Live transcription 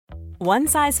One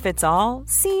size fits all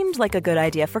seemed like a good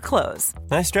idea for clothes.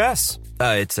 Nice dress.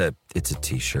 It's a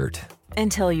t-shirt.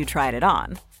 Until you tried it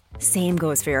on. Same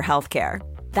goes for your healthcare.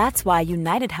 That's why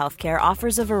United Healthcare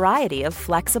offers a variety of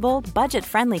flexible,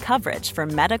 budget-friendly coverage for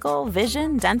medical,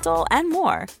 vision, dental, and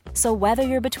more. So whether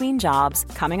you're between jobs,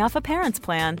 coming off a parent's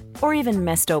plan, or even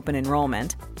missed open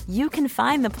enrollment, you can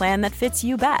find the plan that fits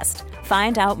you best.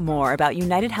 Find out more about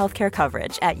United Healthcare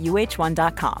coverage at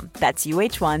uh1.com. That's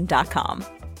uh1.com.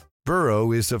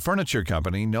 Burrow is a furniture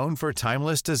company known for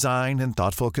timeless design and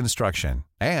thoughtful construction,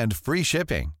 and free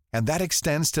shipping, and that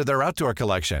extends to their outdoor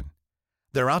collection.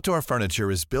 Their outdoor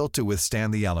furniture is built to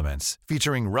withstand the elements,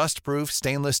 featuring rust-proof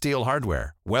stainless steel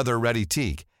hardware, weather-ready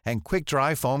teak, and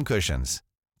quick-dry foam cushions.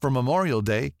 For Memorial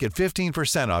Day, get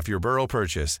 15% off your Burrow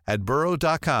purchase at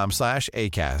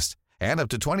burrow.com/ACAST and up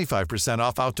to 25%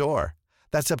 off outdoor.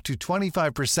 That's up to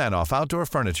 25% off outdoor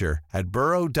furniture at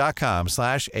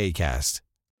burrow.com/ACAST.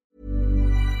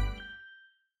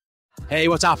 Hey,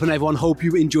 what's happening, everyone? Hope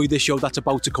you enjoyed this show that's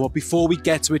about to come up. Before we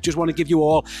get to it, just want to give you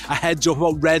all a heads up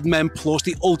about Redmen Plus,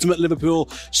 the ultimate Liverpool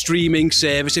streaming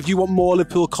service. If you want more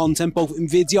Liverpool content, both in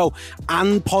video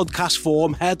and podcast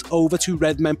form, head over to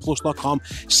redmenplus.com,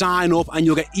 sign up, and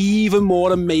you'll get even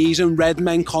more amazing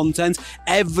Redmen content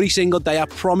every single day. I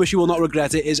promise you will not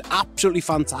regret it. It is absolutely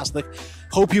fantastic.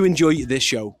 Hope you enjoy this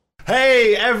show.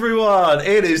 Hey everyone,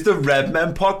 it is the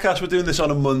Redmen podcast. We're doing this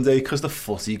on a Monday because the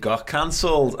footy got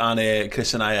cancelled, and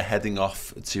Chris and I are heading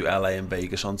off to LA and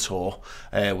Vegas on tour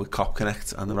with Cop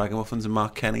Connect and the Ragamuffins and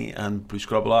Mark Kenny and Bruce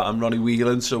Grobbelaar and Ronnie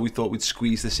Whelan, so we thought we'd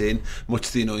squeeze this in, much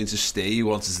to the annoyance of Steve, who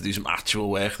wanted to do some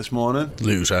actual work this morning.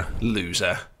 Loser.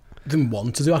 Didn't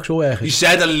want to do actual work. You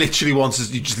said you just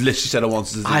literally said I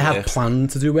wanted to do work. I had planned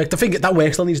to do work. I think that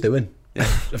work still needs doing. Yeah.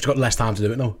 I've got less time to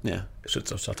do it now. Yeah. So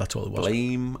that's all it was.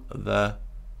 Blame the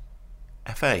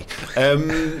FA.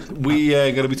 We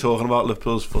are going to be talking about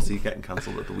Liverpool's footy getting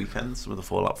cancelled at the weekend, some of the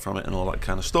fallout from it and all that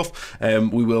kind of stuff.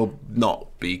 We will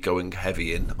not be going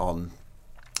heavy in on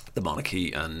the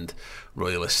monarchy and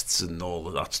royalists and all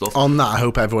of that stuff. On that, I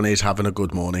hope everyone is having a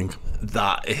good morning.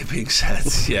 That being said,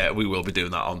 yeah, we will be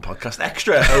doing that on Podcast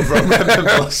Extra over on Redmen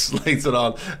Plus later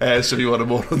on. So if you want a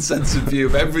more uncensored view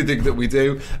of everything that we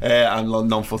do and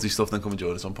non-footy stuff, then come and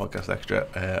join us on Podcast Extra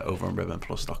over on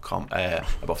redmenplus.com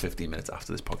about 15 minutes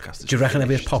after this podcast is Do you reckon it'll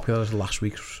be as finished. popular as last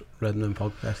week's Redmen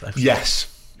podcast? Extra?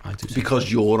 Yes, I do. because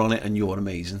you're on it and you're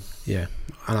amazing. Yeah,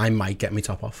 and I might get me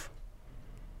top off.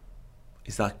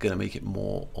 Is that going to make it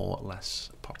more or less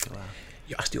popular?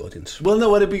 You ask the audience. Well,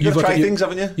 no, you've got to try things,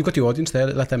 haven't you? You've got the audience there,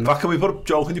 let them know. Can we put up,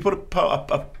 Joe, can you put a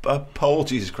poll,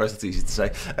 Jesus Christ, that's easy to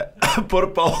say, put a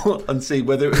poll and see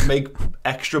whether it would make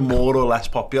Extra more or less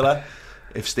popular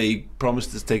if Steve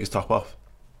promised to take his top off?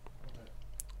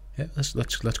 Yeah,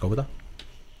 let's go with that.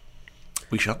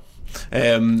 We shall.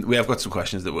 We have got some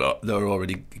questions that are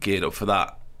already geared up for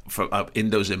that. From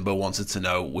Indo Zimbo wanted to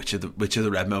know which of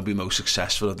the Redmen will be most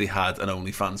successful if they had, and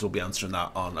only fans will be answering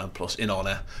that on and plus in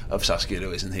honour of Saskia,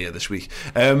 who isn't here this week.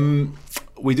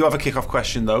 We do have a kick-off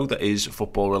question though that is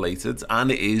football related, and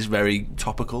it is very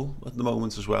topical at the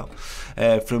moment as well.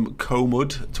 From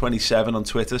Comud27 on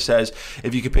Twitter says,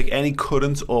 if you could pick any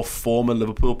current or former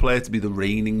Liverpool player to be the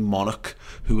reigning monarch,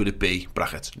 who would it be?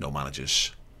 Brackets, no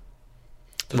managers.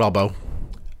 Robbo.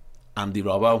 Andy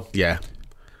Robbo. Yeah.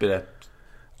 Bit of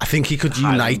I think he could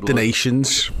unite the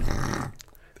nations.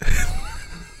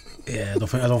 Yeah, I don't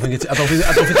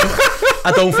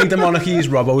think the monarchy is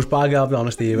Robbo's bag, I'll be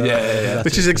honest with you. Yeah.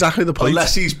 Which is exactly the point.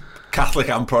 Unless he's Catholic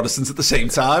and Protestant at the same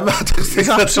time. He's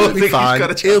absolutely fine.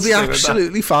 He'll be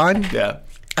absolutely fine. Yeah.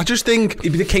 I just think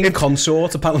he'd be the king and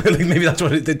consort, apparently. Maybe that's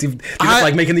what they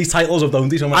like making these titles up, don't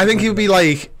they? I think he'd be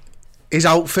like, his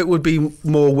outfit would be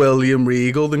more William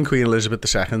Regal than Queen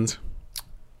Elizabeth II.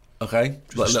 Okay,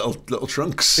 like little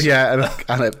trunks. Yeah,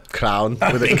 and a crown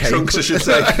with a big cape. Trunks, I should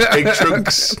say. Big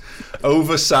trunks,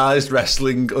 oversized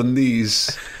wrestling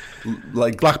undies,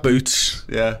 like black boots.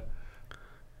 Yeah,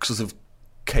 sort of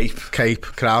cape,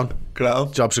 crown.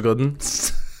 Job's a good one.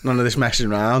 None of this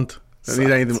messing around. You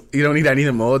don't need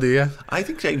anything more, do you? I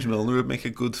think James Milner would make a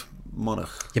good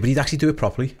monarch. Yeah, but he'd actually do it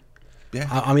properly. Yeah,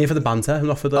 I'm here for the banter,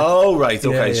 not for the... Oh, right,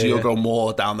 okay, yeah, so you'll go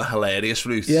more down the hilarious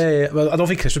route. Yeah. Well, I don't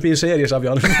think Chris was being serious, I'll be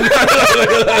honest.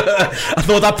 I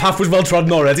thought that path was well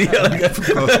trodden already. I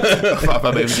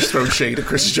maybe just thrown shade at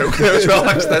Chris's joke there as well,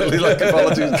 accidentally, like,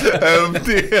 apologies.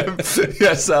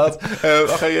 Yes, sad.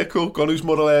 Okay, yeah, cool. Gone, who's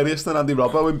more hilarious than Andy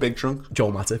Robbo in Big Trunk?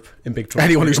 Joel Matip in Big Trunk.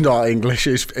 Anyone who's not English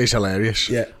is hilarious.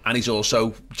 Yeah. And he's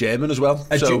also German as well.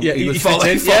 So he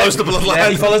follows the bloodline. Yeah,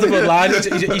 he follows the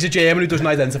bloodline. He's a German who doesn't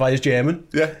identify as German.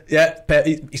 Yeah,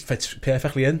 he fits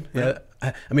perfectly in. Yeah,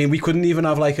 I mean, we couldn't even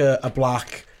have like a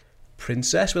black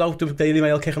princess without the Daily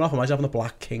Mail kicking off. Imagine having a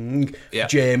black king,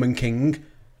 German king.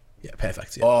 Yeah,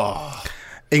 perfect. Yeah. Oh,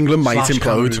 England might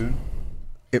implode. Cameroon.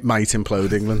 It might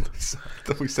implode, England.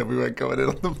 We said we weren't going in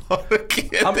on the monarchy.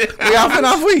 We haven't,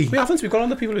 have we? We haven't. We've got on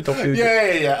the people who don't do.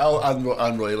 Yeah. Oh,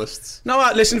 and royalists.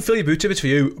 No, listen, fill your boots if it's for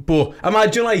you. But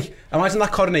imagine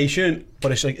that coronation,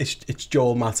 but it's like it's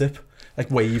Joel Matip,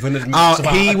 like waving.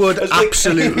 He would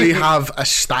absolutely have a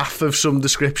staff of some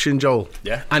description, Joel.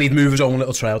 Yeah, and he'd move his own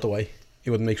little trail away. He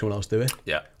wouldn't make someone else do it.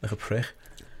 Yeah, like a prick.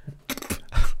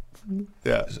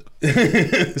 Yeah.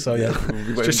 So yeah,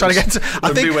 just trying to get to.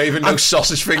 I think waving no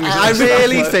sausage fingers. I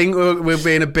really think we're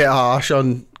being a bit harsh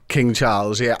on King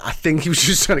Charles. Yeah, I think he was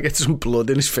just trying to get some blood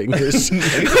in his fingers, or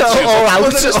out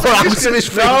of his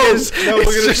fingers. No, we're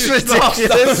going to stop.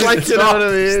 Like, you know what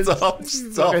I mean? Stop.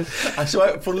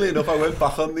 So, funnily enough, I went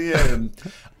back on the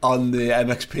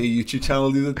MXP YouTube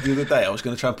channel the other day. I was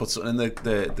going to try and put something in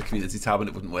the community tab and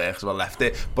it wouldn't work, so I left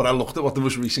it. But I looked at what the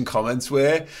most recent comments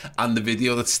were, and the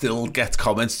video that still gets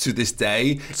comments to this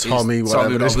day Tommy is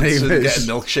Tommy Robinson his name is. getting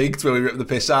milkshaked where we ripped the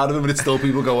piss out of him, and it's still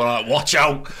people going like, watch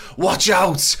out,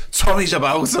 Tommy's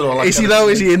about, and all that. Is he though?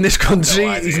 Is he in this country?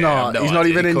 No idea, he's not. He's not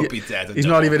even in. He could be dead. He's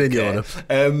not even in Europe.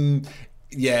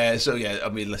 Yeah, so yeah, I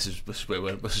mean, I'm just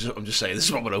saying, this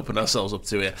is what we're opening ourselves up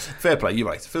to here. Fair play, you're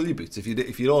right. Fill your boots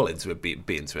if you're all into it. Be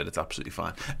into it. It's absolutely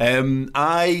fine. I'm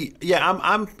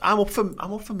up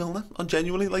for Milner. On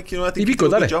genuinely, I think he'd be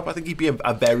good at it. Job. I think he'd be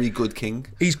a very good king.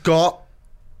 He's got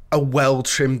a well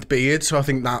trimmed beard, so I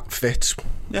think that fits.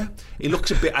 Yeah, he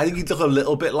looks a bit. I think he'd look a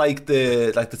little bit like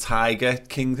the Tiger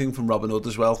King thing from Robin Hood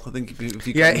as well. I think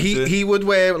if he would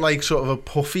wear like sort of a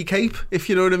puffy cape, if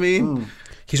you know what I mean.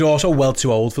 He's also well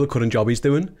too old for the current job he's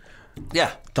doing.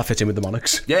 Yeah, that fits in with the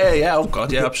Monarchs. Yeah. Oh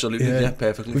god, yeah, absolutely, yeah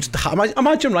perfectly.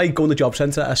 Imagine going to the job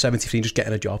centre at 73 and just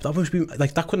getting a job. That would be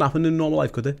like that couldn't happen in normal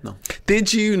life, could it? No.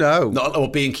 Did you know?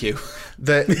 Not B&Q.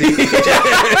 That's true.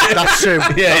 That's true.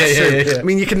 I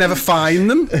mean, you can never find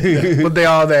them, but they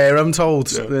are there. I'm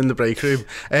told in the break room.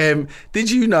 Did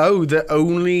you know that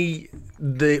only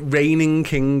the reigning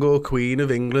king or queen of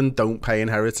England don't pay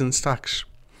inheritance tax?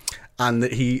 And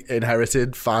that he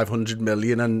inherited 500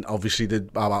 million and obviously did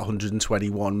about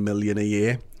 121 million a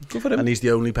year. Good for him. And he's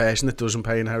the only person that doesn't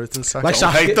pay inheritance tax. Like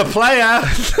hate the player.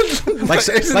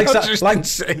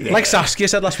 like Saskia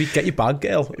said last week, get your bag,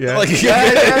 girl. Yeah,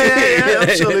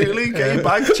 absolutely. Get your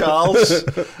bag, Charles.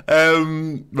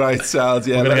 Right, Charles.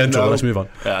 Yeah, we're gonna get in trouble. Let's move on.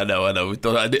 Yeah, I know.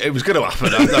 It was going to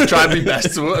happen. I've tried my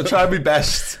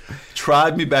best.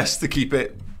 Tried my best to keep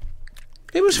it.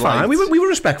 It was fine. We were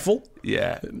respectful.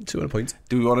 Yeah. To a point.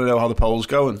 Do we want to know how the poll's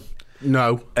going?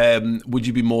 No. Would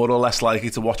you be more or less likely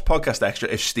to watch Podcast Extra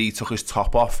if Steve took his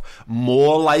top off?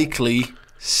 More likely,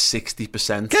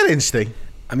 60%. Get in, Steve.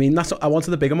 I mean, I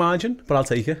wanted a bigger margin, but I'll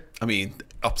take it. I mean,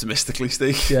 optimistically,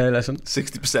 Steve. Yeah, listen.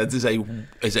 60% is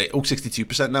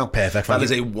 62% now. Perfect. That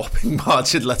is a whopping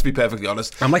margin, let's be perfectly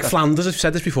honest. I'm like Flanders, I've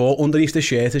said this before, underneath the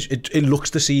shirt, it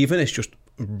looks deceiving, it's just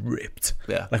ripped.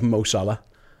 Yeah. Like Mo Salah.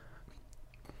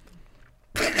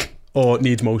 Or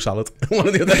needs Mo salad. One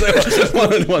or the other.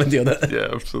 One or the other. Yeah,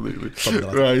 absolutely.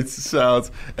 Right, sad.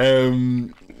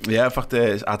 In fact,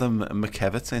 there's Adam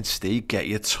McKevitt saying, Steve, get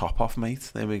your top off,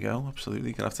 mate. There we go.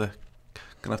 Absolutely. Gonna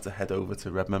have to head over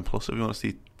to Redmen Plus if you want to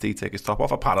see Steve take his top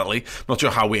off. Apparently, I'm not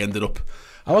sure how we ended up.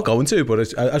 I'm not going to, but I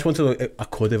just wanted to. I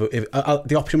could if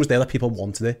the option was there that people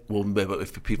wanted it. Well, but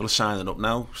if people are signing up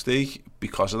now, Steve,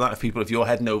 because of that, if you're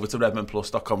heading over to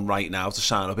redmenplus.com right now to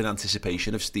sign up in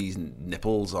anticipation of Steve's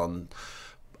nipples on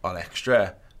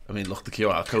Extra. I mean, look, the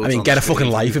QR code. I mean, get a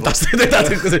fucking life if that's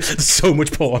there's so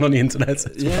much porn on the internet.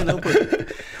 Yeah, no, but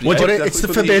it's the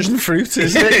forbidden fruit,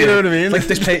 isn't it? You know what I mean? Like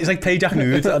it's like pay Jack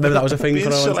Nude. I remember that was a thing. Being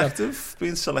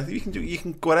selective. You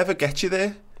can whatever gets you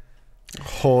there.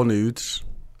 Whore nudes.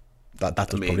 That does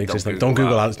probably exist. Don't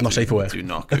Google that. It's not safe for work. Do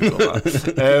not Google that.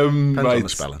 Right, on the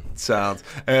spelling. Sound.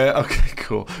 Okay,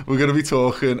 cool. We're going to be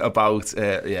talking about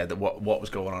what was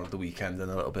going on at the weekend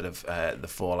and a little bit of the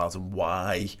fallout and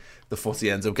why the footy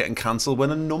ends up getting cancelled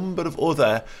when a number of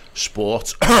other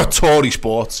sports, Tory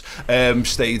sports,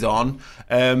 stayed on.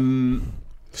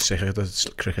 Sick of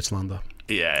the cricket slander.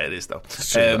 Yeah, it is though.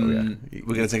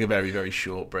 We're going to take a very, very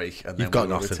short break and then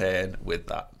we'll return with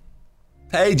that.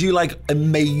 Hey, do you like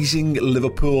amazing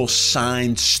Liverpool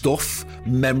signed stuff,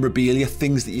 memorabilia,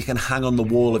 things that you can hang on the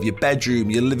wall of your bedroom,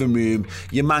 your living room,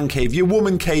 your man cave, your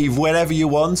woman cave, wherever you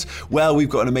want? Well, we've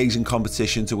got an amazing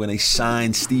competition to win a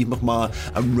signed Steve McMahon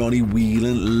and Ronnie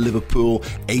Whelan Liverpool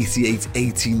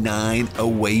 88-89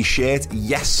 away shirt.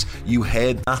 Yes, you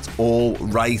heard that all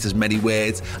right, as many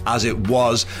words as it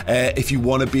was. If you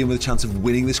want to be in with a chance of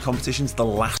winning this competition, it's the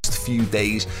last last few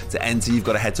days. To enter, you've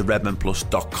got to head to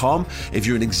redmenplus.com. If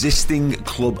you're an existing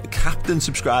Club Captain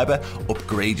subscriber,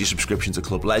 upgrade your subscription to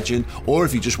Club Legend. Or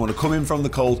if you just want to come in from the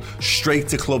cold straight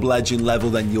to Club Legend level,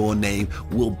 then your name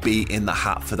will be in the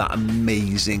hat for that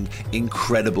amazing,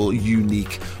 incredible,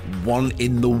 unique, one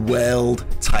in the world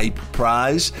type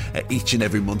prize. Each and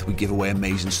every month we give away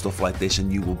amazing stuff like this,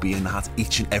 and you will be in the hat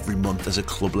each and every month as a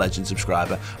Club Legend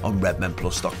subscriber on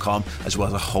redmenplus.com, as well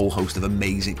as a whole host of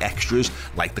amazing extras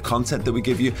like the content that we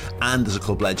give you. And as a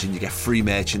Club Legend, you get free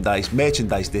merchandise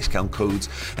discount codes,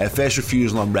 first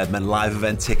refusal on Redmen live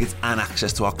event tickets, and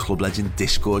access to our Club Legend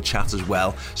Discord chat as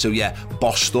well. So yeah,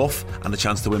 boss stuff and a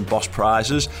chance to win boss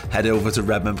prizes. Head over to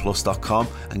redmenplus.com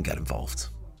and get involved.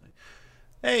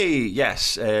 Hey,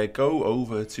 yes, go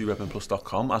over to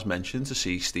redmenplus.com, as mentioned, to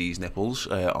see Steve's nipples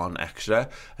on Extra.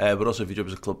 But also, if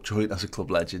you join as a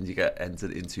Club Legend, you get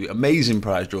entered into amazing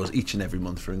prize draws each and every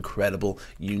month for incredible,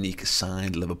 unique,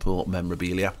 signed Liverpool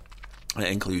memorabilia,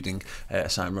 including a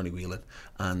signed Ronnie Whelan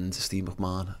and Steve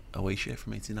McMahon away shirt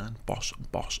from 89. Boss.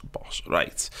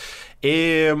 Right.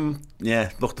 Yeah,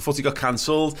 look, the footy got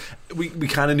cancelled. We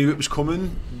kind of knew it was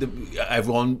coming.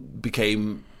 Everyone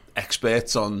became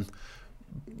experts on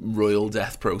royal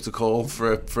death protocol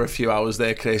for a few hours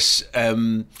there, Chris.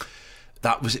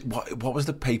 That was it. What was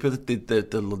the paper that did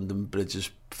the London Bridges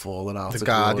falling out? The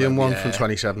Guardian one from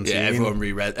 2017. Yeah, everyone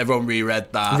reread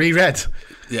that. Reread?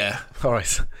 Yeah. All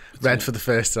right. Read for the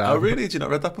first time. Oh, really? Did you not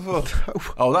read that before? No.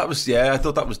 Oh, that was, I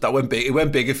thought that went big. It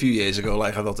went big a few years ago.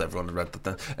 Like, I thought everyone had read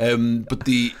that then. But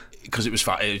because it was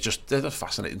just a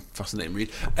fascinating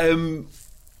read.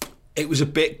 It was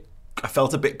I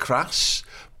felt a bit crass,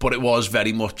 but it was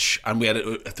very much, and we had,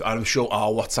 I'm sure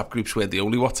our WhatsApp groups were the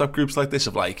only WhatsApp groups like this,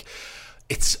 of like,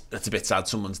 it's a bit sad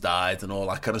someone's died and all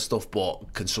that kind of stuff,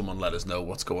 but can someone let us know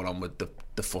what's going on with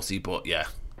the footy? But yeah,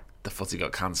 the footy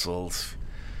got cancelled.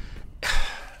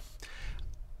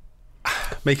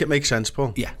 Make it make sense,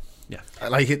 Paul. Yeah.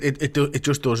 Like, it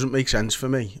just doesn't make sense for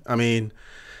me. I mean,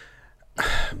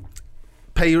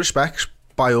 pay your respects,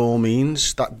 by all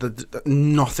means. That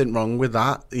nothing wrong with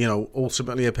that. You know,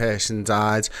 ultimately a person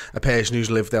died, a person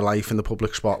who's lived their life in the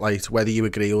public spotlight, whether you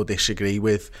agree or disagree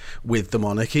with the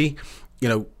monarchy. You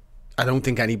know, I don't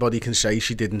think anybody can say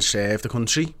she didn't serve the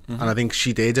country, and I think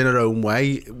she did in her own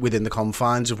way within the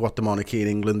confines of what the monarchy in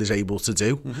England is able to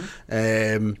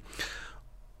do.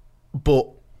 But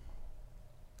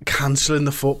cancelling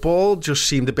the football just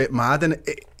seemed a bit mad, and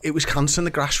it was cancelling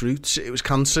the grassroots, it was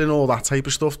cancelling all that type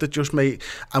of stuff that just made,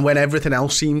 and when everything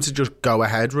else seemed to just go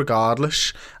ahead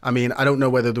regardless. I mean, I don't know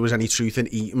whether there was any truth in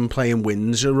Eton playing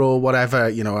Windsor or whatever,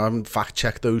 you know, I haven't fact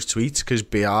checked those tweets because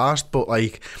be arsed, but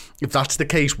like, if that's the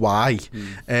case, why?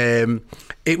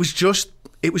 It was just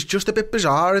a bit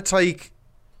bizarre. It's like,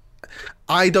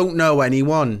 I don't know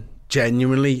anyone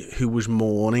genuinely who was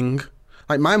mourning.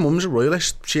 Like, my mum's a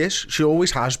royalist. She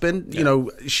always has been. Yeah. You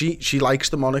know, she likes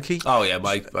the monarchy. Oh yeah,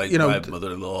 my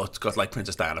mother-in-law's got like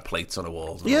Princess Diana plates on her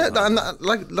walls. Yeah,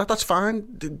 that's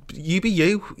fine. You be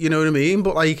you. You know what I mean?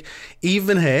 But like,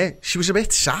 even her, she was a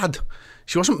bit sad.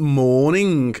 She wasn't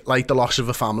mourning like the loss of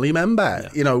a family member. Yeah.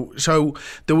 You know, so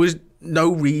there was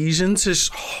no reason to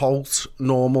halt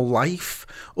normal life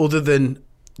other than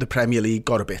the Premier League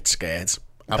got a bit scared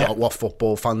about what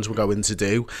football fans were going to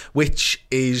do, which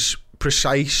is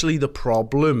precisely the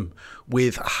problem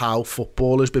with how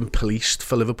football has been policed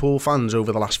for Liverpool fans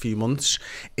over the last few months.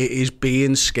 It is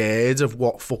being scared of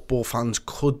what football fans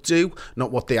could do,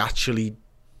 not what they actually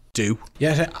do.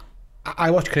 Yeah, I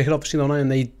watched cricket obviously, don't I?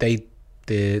 And they played.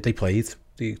 They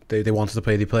wanted to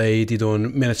play. They played. They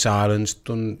done minute silence.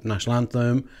 Done national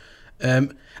anthem.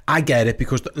 I get it,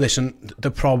 because listen, there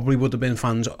probably would have been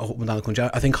fans up and down the country.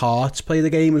 I think Hearts played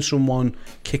the game and someone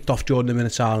kicked off during the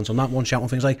minute silence on that one, shouting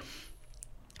things like.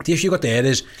 The issue you got there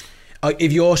is,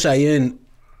 if you're saying,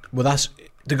 well,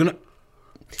 they're gonna.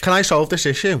 Can I solve this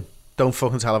issue? Don't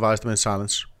fucking televise them in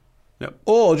silence. Yep.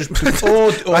 Or just,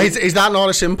 is that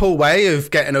not a simple way of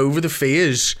getting over the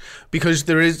fears? Because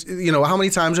there is, you know, how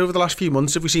many times over the last few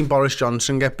months have we seen Boris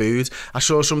Johnson get booed? I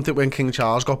saw something when King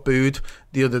Charles got booed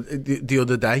the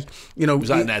other day. You know, was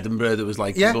that in Edinburgh? That was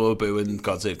like, Lord booing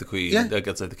God Save the Queen,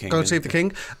 God Save the King. God Save the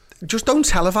King. Just don't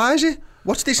televise it.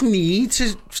 What's this need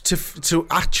to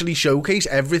actually showcase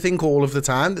everything all of the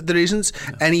time? There isn't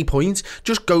any point.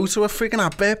 Just go to a frigging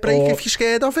advert break if you're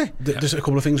scared of it. There's a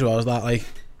couple of things as well as that, like,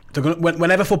 they're gonna,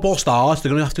 whenever football starts, they're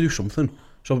going to have to do something.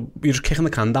 So you're just kicking the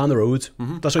can down the road.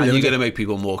 That's what you're going to make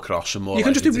people more cross and more. You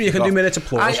can just do minutes of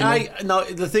applause. No,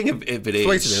 the thing of it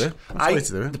is,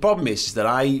 the problem is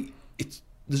that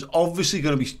there's obviously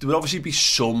going to be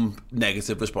some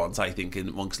negative response, I think,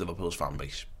 amongst Liverpool's fan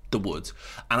base. there would.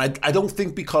 And I don't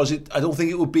think I don't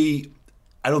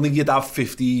think you'd have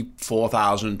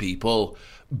 54,000 people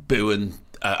booing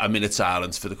a minute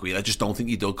silence for the Queen. I just don't think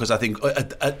you do, because I think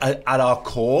at our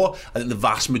core, I think the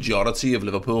vast majority of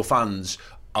Liverpool fans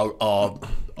are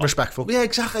respectful. Yeah,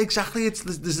 exactly.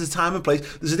 There's a time and place.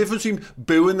 There's a difference between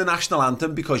booing the national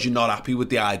anthem because you're not happy with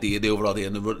the idea, the overall idea,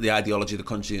 and the ideology of the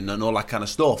country and all that kind of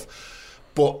stuff.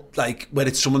 But like when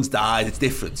it's someone's died, it's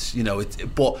different, you know.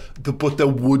 But there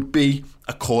would be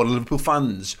a core of Liverpool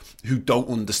fans who don't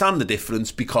understand the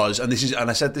difference because, and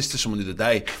I said this to someone the other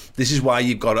day. This is why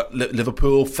you've got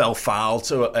Liverpool fell foul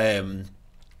to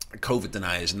COVID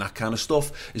deniers and that kind of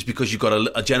stuff, is because you've got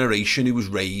a generation who was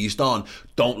raised on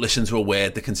don't listen to a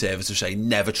word the Conservatives say,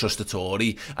 never trust a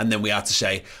Tory, and then we had to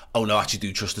say, oh no, actually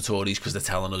do trust the Tories because they're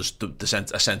telling us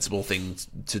a sensible thing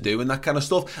to do and that kind of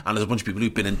stuff. And there's a bunch of people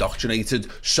who've been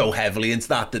indoctrinated so heavily into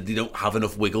that they don't have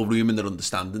enough wiggle room in their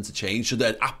understanding to change. So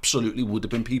there absolutely would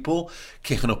have been people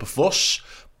kicking up a fuss,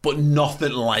 but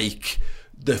nothing like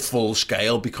the full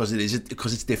scale, because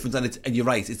it's different, and you're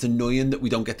right, it's annoying that we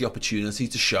don't get the opportunity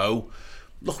to show,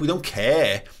 look, we don't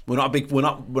care, we're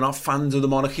not fans of the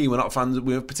monarchy,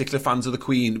 we're particular fans of the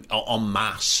Queen en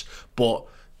masse, but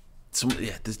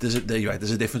there's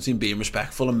a difference in being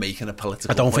respectful and making a political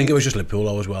I don't point. think it was just Liverpool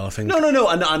though as well. I think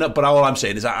no, but all I'm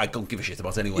saying is I don't give a shit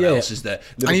about anyone else. Is that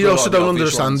and you also don't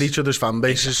understand each other's fan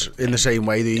bases in the same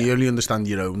way that you only understand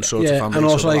your own sort of fan base, and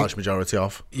also, the large majority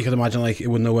of. You can imagine like it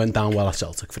wouldn't have went down well at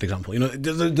Celtic, for example. You know,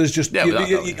 there's just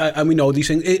and we know these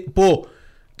things, but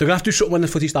they're gonna have to do something when the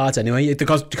footy starts anyway,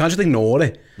 because you can't just ignore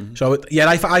it. So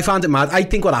I found it mad. I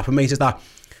think what happened, mate, is that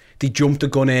they jumped the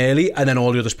gun early, and then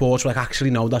all the other sports were like, actually,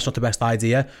 no, that's not the best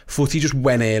idea. Footy just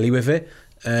went early with it.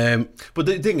 But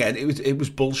the thing is, it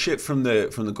was bullshit from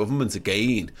the government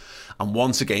again, and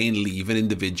once again leaving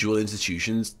individual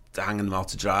institutions hanging them out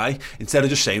to dry instead of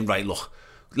just saying, right, look,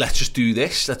 let's just do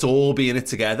this. Let's all be in it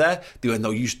together. They went, no,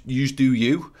 you do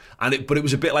you. But it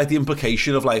was a bit like the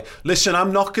implication of like, listen,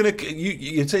 I'm not gonna.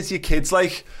 You say to your kids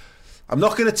like, I'm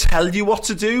not going to tell you what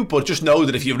to do, but just know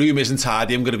that if your room isn't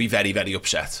tidy, I'm going to be very, very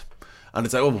upset. And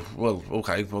it's like, oh, well,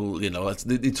 okay, well, you know,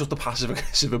 they took the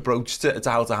passive-aggressive approach to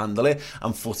how to handle it.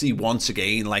 And footy, once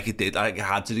again, like it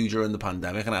had to do during the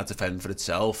pandemic, and had to fend for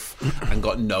itself, and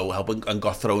got no help, and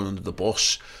got thrown under the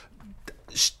bus,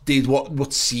 did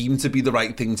what seemed to be the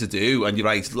right thing to do. And you're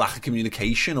right, lack of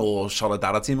communication or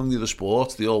solidarity among the other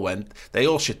sports. They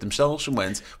all shit themselves and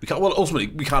went, ultimately,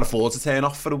 we can't afford to turn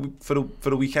off for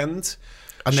a weekend.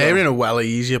 And they're in a well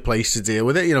easier place to deal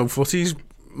with it. You know, footy's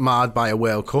marred by a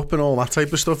World Cup and all that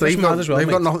type of stuff. They've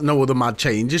got no other mad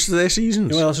changes to their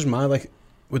seasons. You know what else is mad? Like,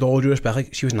 with all due respect,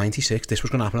 like, she was 96. This was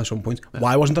going to happen at some point. Yeah.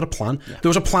 Why wasn't there a plan? Yeah. There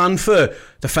was a plan for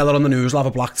the fella on the news will have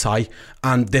a black tie,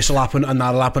 and this will happen, and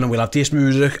that'll happen, and we'll have this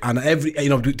music, and they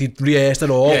rehearsed it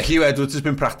all. Yeah, Hugh Edwards has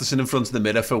been practicing in front of the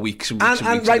mirror for weeks and weeks.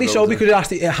 And rightly so,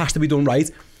 because it has to be done right.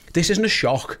 This isn't a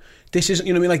shock. This isn't,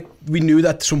 you know what I mean? Like, we knew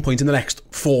that at some point in the next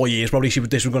 4 years, probably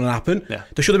this was going to happen. Yeah.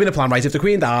 There should have been a plan, right? If the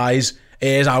Queen dies,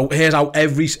 here's how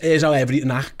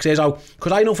everything acts.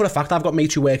 Because I know for a fact I've got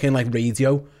mates who work in like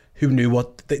radio who knew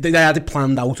what they had it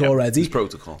planned out already. There's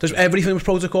protocol. Everything was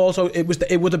protocol. So it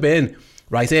would have been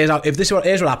right. Here's what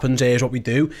happens. Here's what we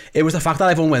do. It was the fact that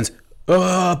everyone went,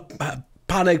 oh,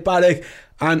 panic,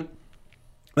 and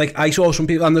like I saw some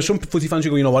people, and there's some footy fans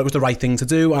who go, you know what, it was the right thing to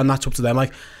do, and that's up to them.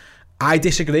 Like, I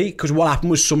disagree, because what happened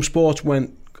was some sports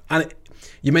went, and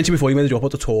you mentioned before, you made a joke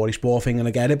about the Tory sport thing, and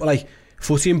I get it, but like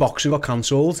footy and boxing got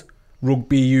cancelled,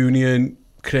 rugby union,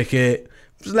 cricket,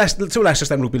 to a lesser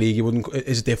extent rugby league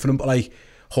is different, but like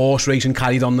horse racing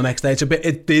carried on the next day.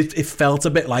 It felt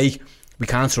a bit like we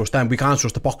can't trust them, we can't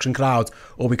trust the boxing crowd,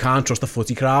 or we can't trust the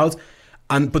footy crowd.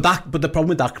 But the problem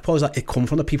with that is that it comes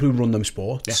from the people who run them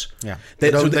sports. Yeah. They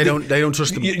don't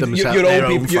trust themselves, their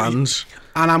own fans.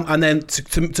 And then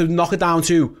to knock it down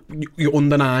to your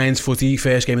under 9s footy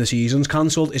first game of the season's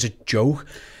cancelled is a joke.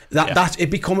 It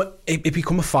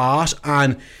become a farce.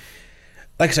 And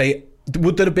like I say,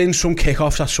 would there have been some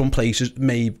kickoffs at some places?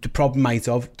 Maybe. The problem might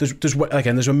have.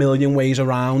 There's a million ways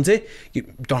around it. You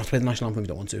don't have to play the national anthem if you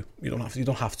don't want to. You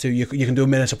don't have to. You can do a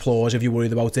minute's applause if you're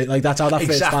worried about it. Like, that's how that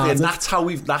first started. And that's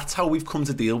how we've come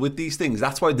to deal with these things.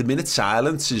 That's why the minute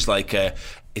silence is like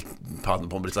pardon the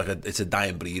pun, but it's a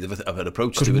dying breed of an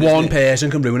approach to it. Because one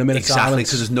person can ruin a minute silence. Exactly,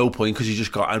 because there's no point, because you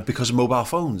just got, and because of mobile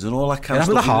phones and all that kind of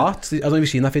stuff. The Hearts. I don't know if you've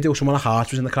seen that video. Someone at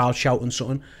Hearts was in the crowd shouting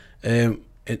something.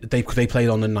 They played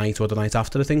on the night or the night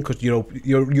after, I think, because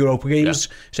Europa games,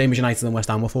 same as United and West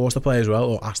Ham, were forced to play as well,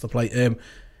 or asked to play.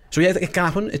 So yeah, it can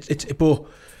happen. But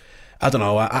I don't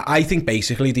know. I think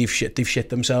basically they've shit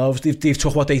themselves. They've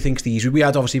took what they think's easy. We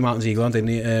had obviously Martin Ziegler, didn't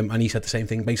he? And he said the same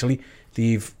thing. Basically,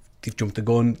 they've jumped the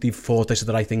gun. They've thought this is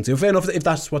the right thing to do. Fair enough if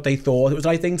that's what they thought it was the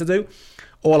right thing to do.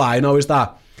 All I know is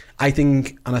that I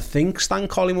think Stan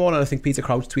Collymore and I think Peter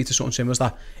Crouch tweeted something similar, is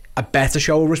that a better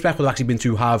show of respect would have actually been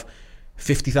to have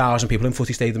 50,000 people in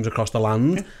footy stadiums across the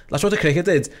land. Yeah. That's what the cricket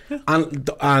did. Yeah.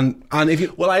 And if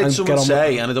you... Well, I had someone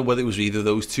say, and I don't know whether it was either of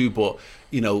those two, but,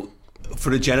 you know,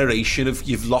 for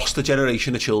you've lost a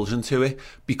generation of children to it,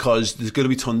 because there's going to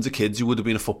be tons of kids who would have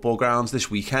been at football grounds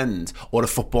this weekend or at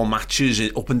football matches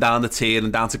up and down the tier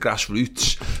and down to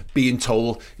grassroots, being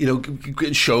told, you know,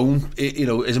 getting shown, you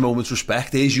know, as a moment's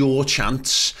respect. Here's your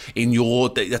chance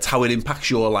that's how it impacts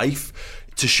your life,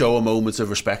 to show a moment of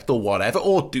respect or whatever,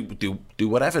 or do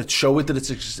whatever, show it that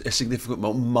it's a significant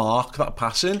moment, mark that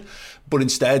passing. But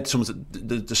instead, someone's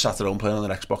just sat at home playing on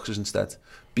their Xboxes instead,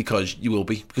 because you will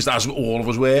be, because that's what all of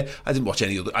us were. I didn't watch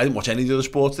any of the other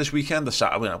sports this weekend.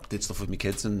 I did stuff with my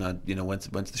kids, and I, you know, went to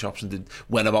the shops and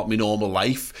went about my normal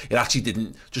life. It actually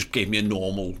didn't just give me a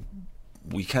normal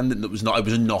weekend, and it was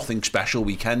a nothing special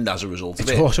weekend as a result of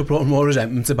it. It's also brought more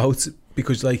resentment about it,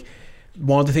 because like,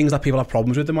 one of the things that people have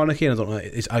problems with the monarchy, and I don't know,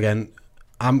 is, again,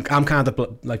 I'm kind of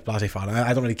like blasé fan.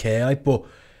 I don't really care, like, but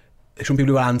some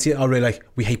people who are anti it are really like,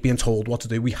 we hate being told what to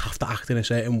do. We have to act in a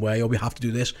certain way, or we have to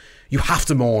do this. You have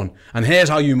to mourn, and here's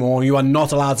how you mourn. You are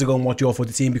not allowed to go and watch your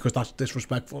footy team because that's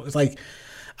disrespectful. It's like,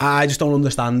 I just don't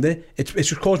understand it. It's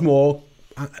just caused more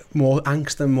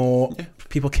angst and more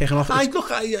people kicking off.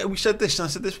 We said this, and I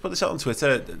said this, put this out on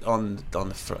Twitter on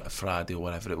Friday or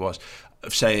whatever it was,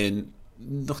 of saying,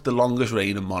 look, the longest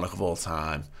reigning monarch of all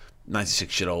time,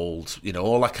 96-year-old, you know,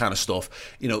 all that kind of stuff.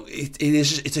 You know,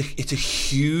 it's a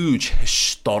huge,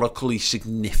 historically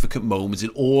significant moment in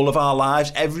all of our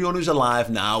lives. Everyone who's alive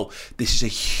now, this is a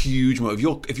huge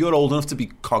moment. If you're old enough to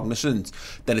be cognizant,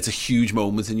 then it's a huge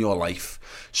moment in your life.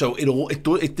 So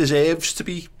it deserves to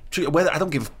be. Whether I'm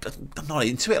not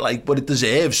into it, like, but it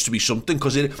deserves to be something,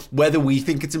 because whether we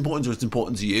think it's important or it's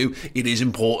important to you, it is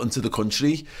important to the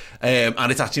country,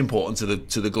 and it's actually important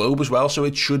to the globe as well. So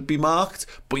it should be marked.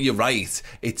 But you're right,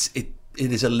 it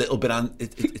is a little bit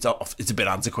it's a bit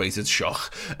antiquated,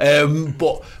 shock,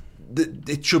 but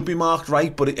it should be marked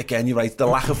right. But again, you're right, the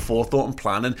lack of forethought and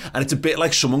planning, and it's a bit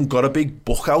like someone got a big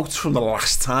book out from the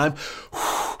last time.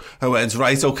 I went,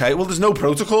 right, okay, well, there's no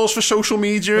protocols for social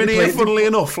media in here, funnily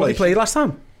enough. He played last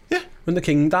time. Yeah. When the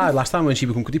King died last time, when she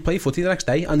became, could he play footy the next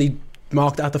day? And he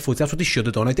marked it at the footy. That's what he should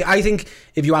have done. I think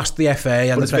if you ask the FA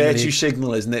and but the Premier League... virtue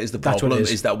signal, isn't it, is the problem,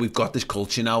 is that we've got this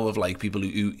culture now of like people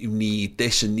who need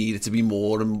this and need it to be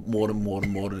more and more and more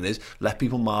and more than it is. Let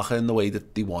people mark it in the way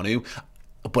that they want to.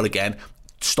 But again,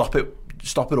 stop it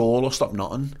all or stop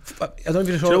nothing. I don't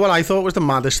know if you know what I thought was the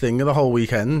maddest thing of the whole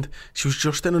weekend? She was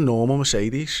just in a normal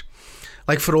Mercedes.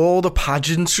 Like, for all the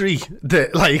pageantry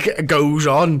that like goes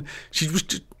on, she was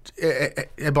just,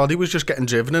 her body was just getting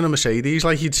driven in a Mercedes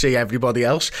like you'd see everybody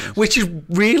else, which is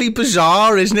really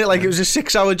bizarre, isn't it? Like, it was a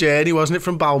 6-hour journey, wasn't it,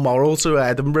 from Balmoral to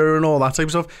Edinburgh and all that type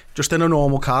of stuff, just in a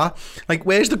normal car. Like,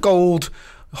 where's the gold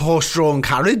horse-drawn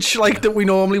carriage like that we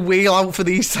normally wheel out for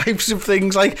these types of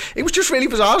things? Like, it was just really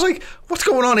bizarre. I was like, what's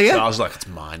going on here? I was like, it's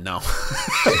mine now.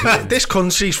 This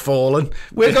country's fallen.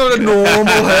 We're going a normal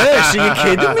hearse. Are you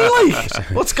kidding me?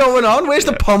 Like, what's going on? Where's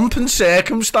the pomp and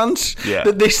circumstance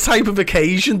that this type of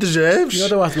occasion deserves? You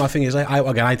know what my thing is?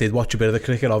 I did watch a bit of the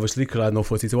cricket, obviously, because I had no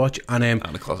footy to watch, and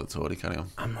a closet Tory, carry on.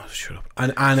 I'm not sure.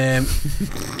 And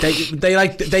they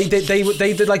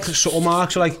did like subtle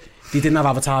marks, so like, they didn't have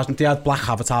advertising. They had black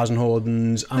advertising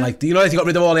hoardings, and like, you know, they got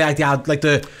rid of all the, like, they had like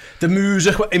the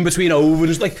music in between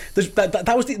overs. Like,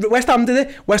 that was the West Ham did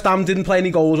it. West Ham didn't play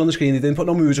any goals on the screen. They didn't put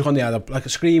no music on. They had like a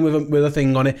screen with a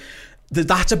thing on it.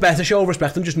 That's a better show of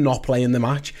respect than just not playing the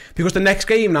match, because the next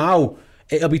game now,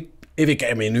 it'll be,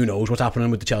 I mean, who knows what's happening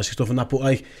with the Chelsea stuff and that, but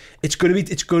like, it's gonna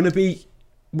be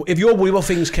if you're worried about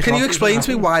things kicking off. Can you explain to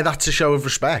me why that's a show of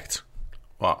respect?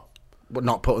 What? But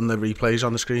not putting the replays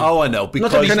on the screen. Oh, I know.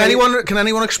 Because can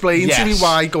anyone explain to me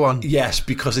why? Go on. Yes,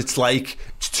 because it's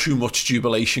too much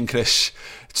jubilation, Chris.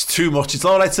 It's too much. It's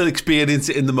all right to experience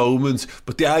it in the moment,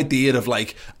 but the idea of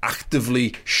like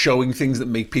actively showing things that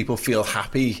make people feel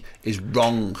happy is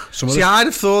wrong. See, I'd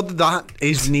have thought that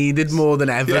is needed more than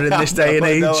ever in this day and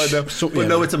age. I know. But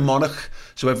no, it's a monarch,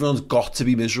 so everyone's got to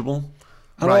be miserable.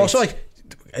 And also, like,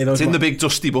 it's in the big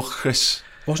dusty book, Chris.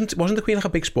 Wasn't the Queen like a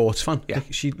big sports fan? Yeah.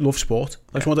 Like, she loved sport.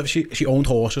 Like, she owned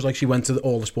horses. Like, she went to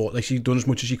all the sport. Like, she'd done as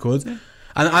much as she could. Yeah.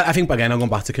 And I think, again, I'm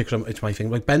going back to kick, it's my thing.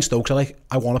 Like, Ben Stokes,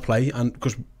 I want to play, and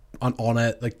because on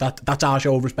it. Like that's our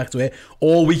show of respect to it.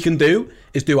 All we can do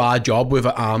is do our job with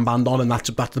an armband on, and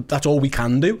that's all we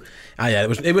can do. Yeah,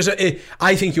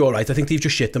 I think you're right. I think they've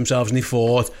just shit themselves, and they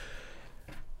thought,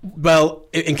 well,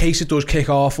 in case it does kick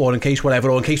off, or in case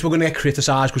whatever, or in case we're going to get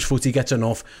criticised because footy gets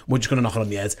enough, we're just going to knock it on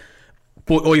the head.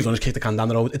 But all you've done is kick the can down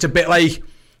the road. It's a bit like,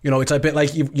 it's a bit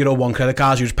like you know, one credit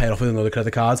card, you just pay it off with another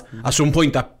credit card. At some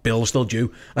point, that bill's still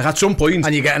due. Like at some point,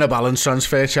 and you're getting a balance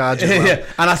transfer charge as well. Yeah,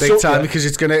 and big time, because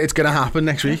it's gonna happen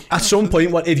next week. At some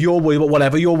point, if you're worried about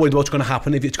whatever, you're worried about what's going to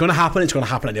happen. If it's going to happen, it's going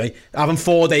to happen anyway. Having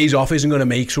 4 days off isn't going to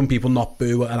make some people not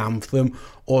boo an anthem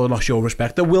or not show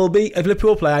respect. There will be, if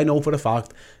Liverpool play, I know for a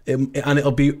fact, and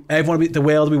it'll be the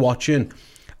world will be watching,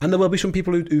 and there will be some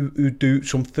people who do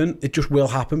something. It just will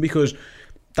happen because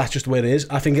that's just the way it is.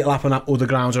 I think it'll happen at other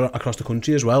grounds across the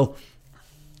country as well.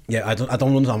 Yeah, I don't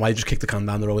understand why you just kick the can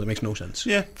down the road. It makes no sense.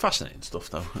 Yeah, fascinating stuff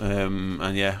though.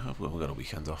 And yeah, we got a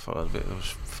weekend off. It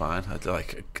was fine. I'd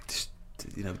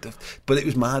but it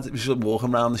was mad. It was just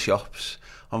walking around the shops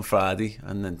on Friday,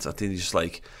 and then I think just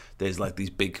like there's like these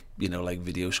big, like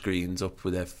video screens up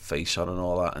with their face on and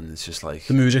all that, and it's just like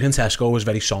the music in Tesco was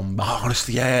very somber. Oh,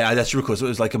 honestly, yeah, that's because it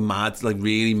was like a mad, like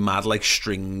really mad, like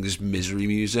strings misery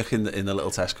music in the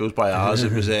little Tesco's by ours.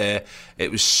 It was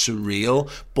surreal,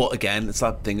 but again, it's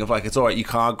that thing of like, it's all right. You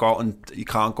can't go out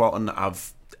and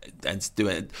have. And do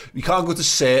it. You can't go to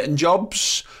certain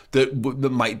jobs that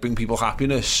might bring people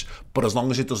happiness, but as long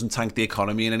as it doesn't tank the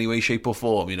economy in any way, shape or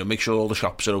form, make sure all the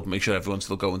shops are open, make sure everyone's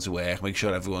still going to work, make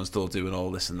sure everyone's still doing all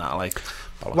this and that. Like,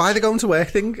 why are they going to work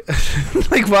thing?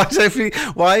 Like,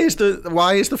 why is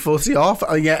the footy off,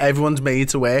 and yet everyone's made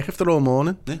to work if they're all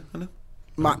morning? Yeah, I know.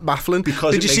 Baffling.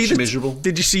 Because it makes you miserable.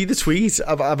 Did you see the tweet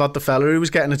about the fella who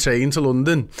was getting a train to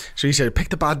London? So he said, I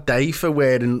picked a bad day for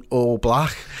wearing all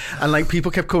black. And like people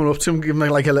kept coming up to him, giving him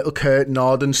like a little curt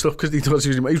nod and stuff, because he thought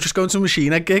he was just going to a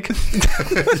Machine Head gig.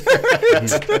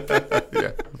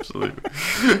 Yeah,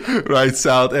 absolutely. Right,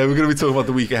 Sal, we're going to be talking about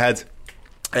the week ahead.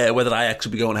 Whether Ajax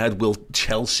will be going ahead, will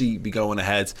Chelsea be going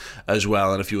ahead as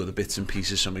well, and a few other bits and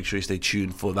pieces. So make sure you stay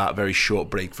tuned for that very short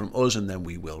break from us, and then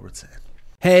we will return.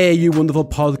 Hey, you wonderful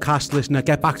podcast listener,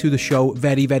 get back to the show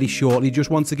very, very shortly.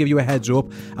 Just want to give you a heads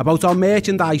up about our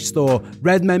merchandise store,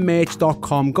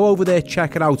 redmenmerch.com. Go over there,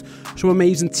 check it out. Some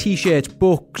amazing t-shirts,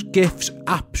 books, gifts,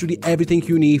 absolutely everything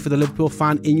you need for the Liverpool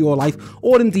fan in your life,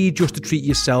 or indeed just to treat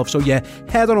yourself. So yeah,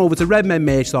 head on over to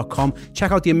redmenmerch.com,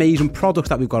 check out the amazing products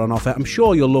that we've got on offer. I'm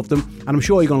sure you'll love them, and I'm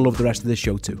sure you're going to love the rest of this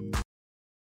show too.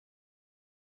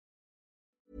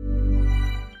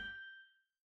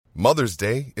 Mother's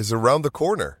Day is around the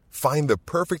corner. Find the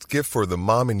perfect gift for the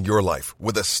mom in your life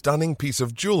with a stunning piece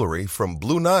of jewelry from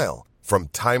Blue Nile. From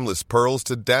timeless pearls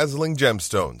to dazzling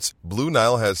gemstones, Blue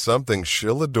Nile has something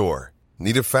she'll adore.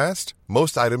 Need it fast?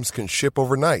 Most items can ship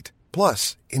overnight.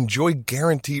 Plus, enjoy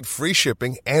guaranteed free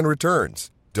shipping and returns.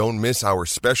 Don't miss our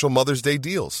special Mother's Day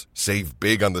deals. Save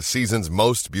big on the season's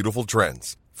most beautiful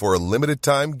trends. For a limited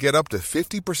time, get up to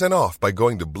 50% off by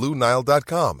going to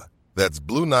BlueNile.com. That's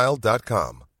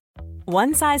BlueNile.com.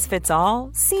 One size fits all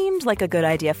seemed like a good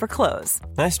idea for clothes.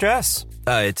 Nice dress.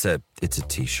 It's a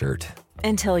t-shirt.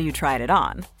 Until you tried it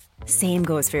on. Same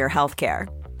goes for your healthcare.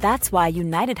 That's why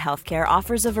United Healthcare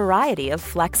offers a variety of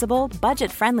flexible,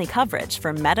 budget-friendly coverage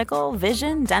for medical,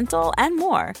 vision, dental, and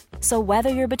more. So whether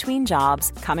you're between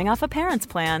jobs, coming off a parent's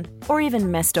plan, or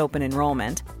even missed open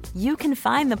enrollment, you can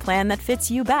find the plan that fits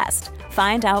you best.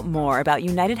 Find out more about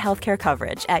United Healthcare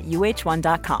coverage at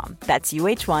uh1.com. That's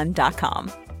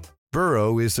uh1.com.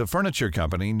 Burrow is a furniture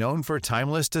company known for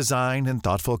timeless design and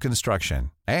thoughtful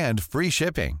construction, and free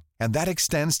shipping, and that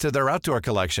extends to their outdoor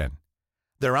collection.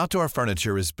 Their outdoor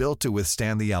furniture is built to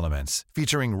withstand the elements,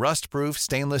 featuring rust-proof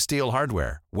stainless steel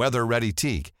hardware, weather-ready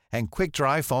teak, and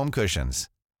quick-dry foam cushions.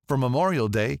 For Memorial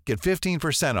Day, get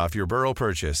 15% off your Burrow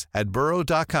purchase at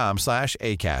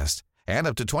burrow.com/ACAST, and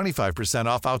up to 25%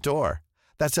 off outdoor.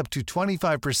 That's up to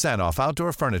 25% off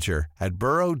outdoor furniture at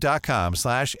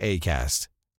burrow.com/ACAST.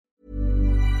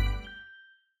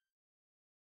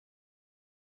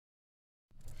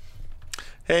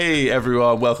 Hey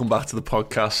everyone, welcome back to the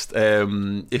podcast.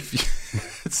 If you,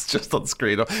 it's just on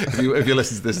screen, if you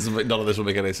listen to this, none of this will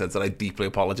make any sense, and I deeply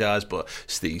apologise, but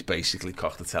Steve's basically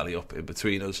cocked the telly up in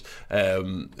between us,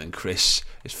 and Chris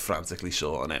is frantically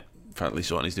sorting it.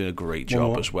 He's doing a great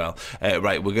job as well.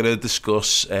 Right, we're going to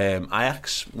discuss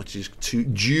Ajax, which is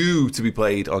due to be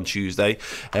played on Tuesday,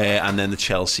 and then the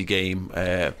Chelsea game,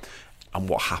 and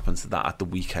what happened to that at the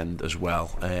weekend as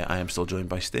well. I am still joined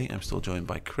by Steve. I'm still joined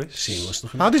by Chris. Seamless.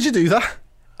 How did you do that?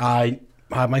 I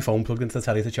had my phone plugged into the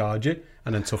telly to charge it,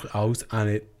 and then took it out,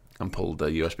 and pulled the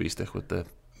USB stick with the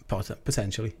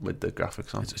Potentially. with the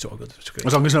graphics on. It's all good. It's great.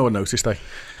 As long as no one noticed,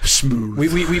 Smooth.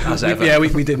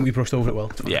 We didn't. We brushed over it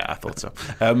well. Yeah, I thought so.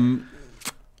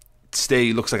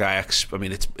 Today looks like Ajax. I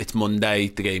mean, it's Monday.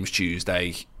 The game's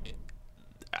Tuesday.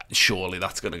 Surely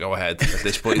that's going to go ahead at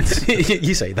this point.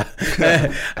 You say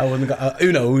that. I wouldn't.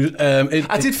 Who knows?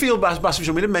 I did feel massive.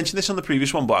 We didn't mention this on the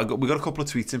previous one, but we got a couple of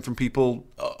tweets in from people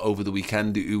over the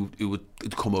weekend who would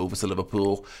come over to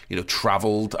Liverpool.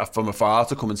 Travelled from afar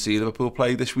to come and see Liverpool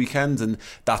play this weekend, and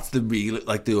that's the real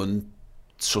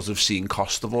sort of seeing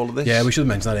cost of all of this. Yeah, we should have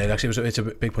mentioned that earlier. Actually, it's a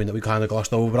big point that we kind of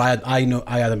glossed over. But I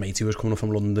had a mate who was coming up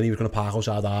from London. He was going to park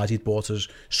outside ours. He'd bought his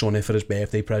son in for his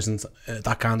birthday present,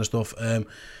 that kind of stuff.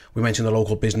 We mentioned the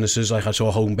local businesses. Like I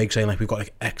saw Home Big saying, like, we've got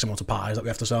like X amount of pies that we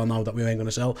have to sell now that we ain't going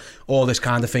to sell. All this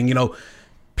kind of thing,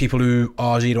 people who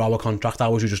are 0 hour contract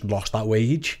hours who just lost that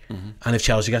wage. Mm-hmm. And if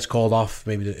Chelsea gets called off,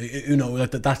 maybe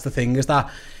that's the thing, is that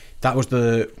was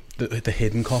the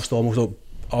hidden cost almost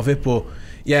of it. But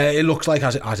yeah, it looks like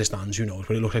as it stands, who knows,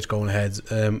 but it looks like it's going ahead,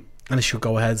 and it should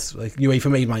go ahead. Like UEFA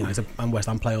made Man United and West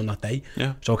Ham play on that day,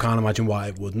 so I can't imagine why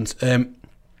it wouldn't.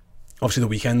 Obviously the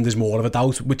weekend is more of a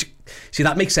doubt, which, see,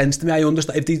 that makes sense to me. I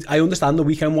understand the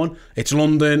weekend one. It's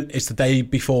London, it's the day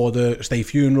before the state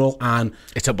funeral, and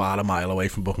it's about a mile away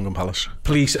from Buckingham Palace.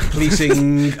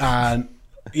 Policing and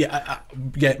I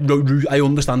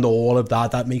understand all of that.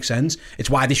 That makes sense.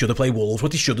 It's why they should have played Wolves.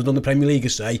 What they should have done, the Premier League,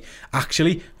 is say,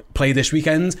 actually play this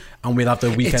weekend and we'll have the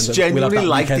weekend. It's genuinely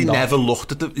like they never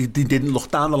looked at they didn't look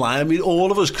down the line. I mean,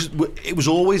 all of us, because it was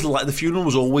always like the funeral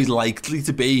was always likely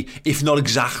to be, if not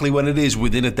exactly when it is,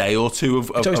 within a day or two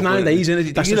of so it's 9 days,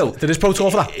 isn't it? There is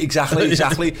protocol for that.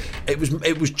 Exactly.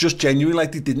 It was just genuinely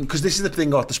like they didn't, because this is the thing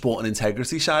about the sporting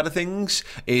integrity side of things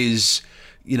is,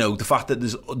 the fact that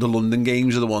the London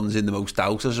games are the ones in the most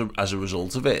doubt as a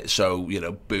result of it. So,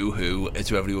 boo-hoo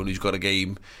to everyone who's got a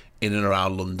game in and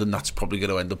around London that's probably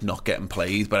going to end up not getting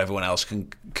played, but everyone else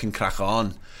can crack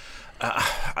on.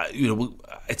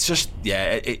 It's just,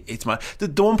 it's my...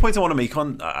 The one point I want to make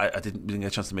on, I didn't get a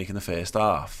chance to make in the first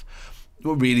half,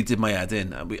 what really did my head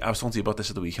in, and I was talking to you about this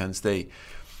at the weekend today,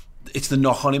 it's the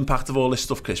knock-on impact of all this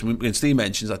stuff, Chris. When Steve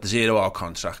mentions that the 0 hour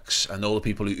contracts and all the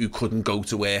people who couldn't go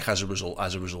to work as a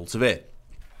result of it,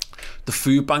 the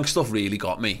food bank stuff really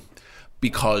got me,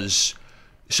 because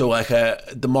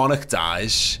the monarch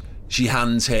dies, she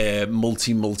hands her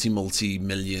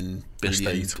multi-million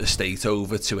billion estate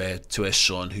over to her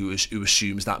son, who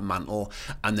assumes that mantle,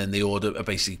 and then they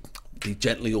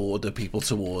gently order people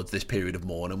towards this period of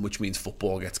mourning, which means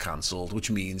football gets cancelled, which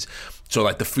means,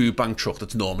 like the food bank truck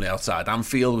that's normally outside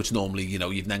Anfield, which normally,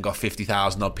 you've then got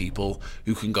 50,000 odd people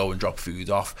who can go and drop food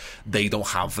off. They don't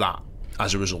have that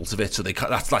as a result of it. So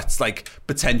that's like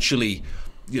potentially,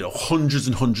 hundreds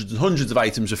and hundreds and hundreds of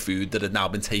items of food that have now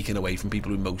been taken away from people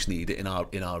who most need it in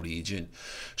our region.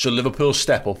 So Liverpool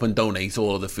step up and donate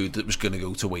all of the food that was going to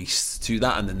go to waste to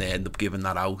that, and then they end up giving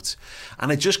that out.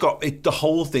 And it just got the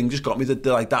whole thing just got me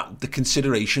the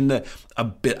consideration that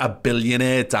a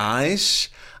billionaire dies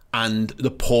and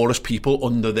the poorest people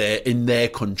in their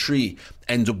country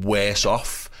end up worse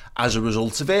off as a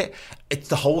result of it. It's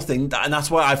the whole thing, and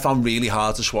that's why I found really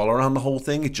hard to swallow around the whole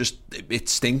thing. It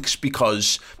stinks,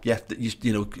 because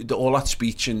all that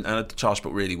speech, and Charles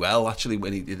spoke really well actually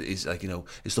when he did his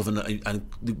stuff, and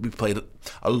we played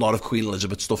a lot of Queen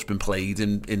Elizabeth stuff's been played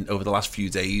in over the last few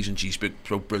days, and she spoke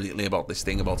brilliantly about this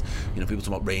thing about people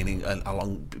talking about reigning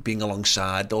being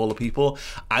alongside all the people.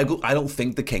 I don't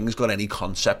think the King's got any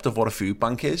concept of what a food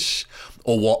bank is,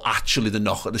 or what actually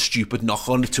the stupid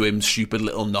knock-on to him, stupid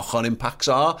little knock-on impacts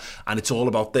are. And it's all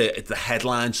about it's the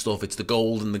headline stuff, it's the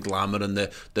gold and the glamour and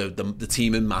the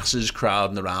team in masses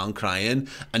crowding around crying,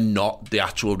 and not the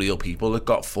actual real people that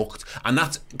got fucked. And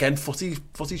that's, again, footy's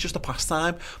just a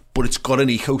pastime, but it's got an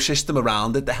ecosystem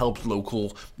around it that helps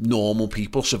local normal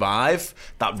people survive.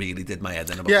 That really did my head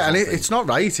in about and it's not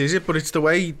right, is it? But it's the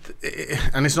way,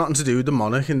 and it's nothing to do with the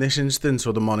monarch in this instance,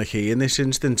 or the monarchy in this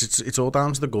instance. It's all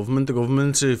down to the government. The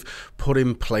government have put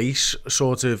in place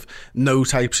sort of no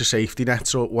types of safety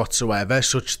nets or whatsoever,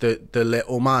 such that the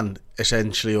little man,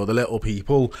 essentially, or the little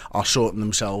people, are sorting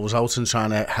themselves out and trying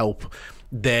to help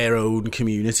their own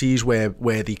communities where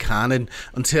they can. And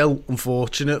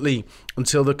unfortunately,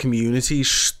 until the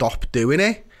communities stop doing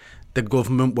it, the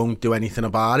government won't do anything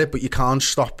about it. But you can't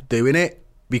stop doing it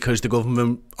because the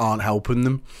government aren't helping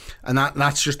them, and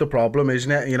that's just a problem,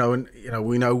 isn't it? And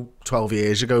we know 12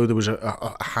 years ago there was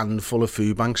a handful of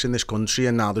food banks in this country,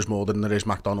 and now there's more than there is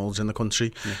McDonald's in the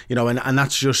country. And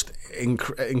that's just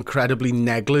incredibly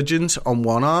negligent on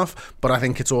one half, but I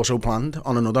think it's also planned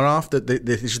on another half, that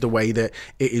this is the way that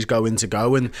it is going to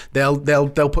go, and they'll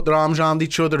put their arms around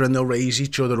each other and they'll raise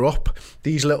each other up,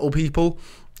 these little people.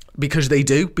 Because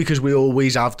we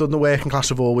always have done. The working class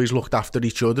have always looked after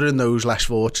each other and those less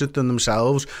fortunate than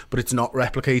themselves, but it's not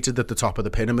replicated at the top of the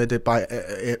pyramid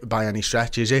by any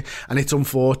stretch, is it? And it's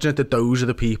unfortunate that those are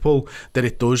the people that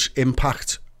it does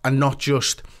impact, and not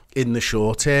just in the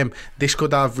short term. This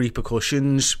could have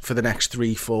repercussions for the next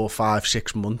 3, 4, 5,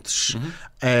 6 months.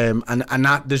 And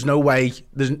that there's no way,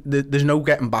 there's no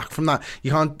getting back from that.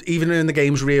 You can't, even in the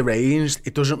games rearranged,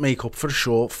 it doesn't make up for a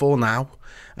shortfall now.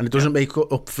 And it doesn't make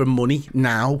up for money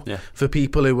now for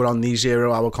people who were on these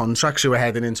 0-hour contracts, who are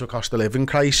heading into a cost of living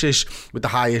crisis with the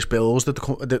highest bills that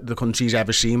the country's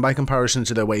ever seen by comparison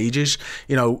to their wages.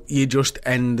 You're just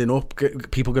ending up,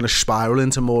 people going to spiral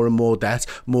into more and more debt,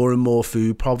 more and more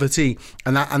food poverty,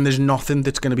 and there's nothing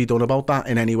that's going to be done about that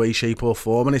in any way, shape or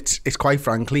form. And it's quite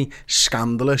frankly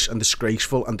scandalous and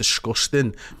disgraceful and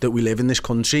disgusting that we live in this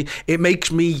country. It makes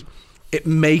me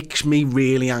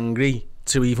really angry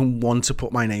to even want to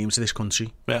put my name to this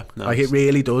country. It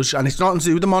really does. And it's nothing to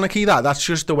do with the monarchy, that's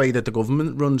just the way that the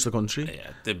government runs the country.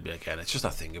 Again, it's just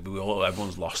that thing.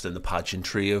 Everyone's lost in the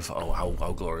pageantry of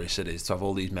how glorious it is to have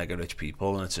all these mega rich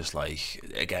people, and it's just like,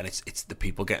 again, it's the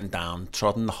people getting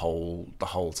downtrodden the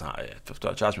whole time. It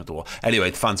drives me up the wall.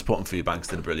 Anyway, the fans putting food banks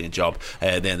did a brilliant job. They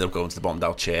ended up going to the bombed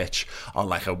out church on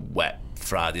like a wet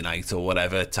Friday night or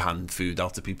whatever to hand food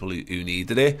out to people who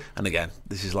needed it. And again,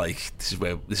 this is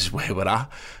where we're at.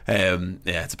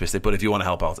 It's a piss take. But if you want to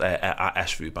help out, at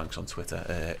S Food Banks on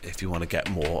Twitter, if you want to get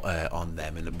more on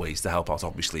them and ways to help out,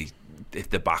 obviously if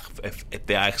the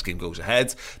Ajax game goes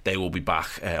ahead, they will be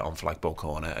back on Flagpole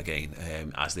Corner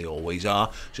again, as they always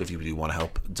are. So if you do want to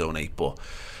help donate, but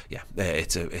it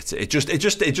just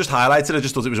highlighted. I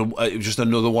just thought it was just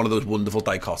another one of those wonderful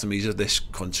dichotomies of this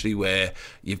country, where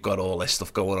you've got all this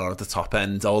stuff going on at the top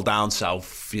end, all down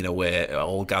south, where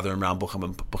all gathering around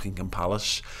Buckingham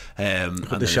Palace.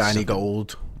 Look at the shiny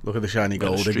gold.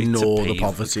 Ignore the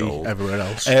poverty everywhere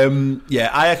else.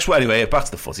 Ajax. Well, anyway, back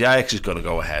to the footy. Ajax is going to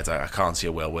go ahead. I can't see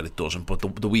a world where it doesn't. But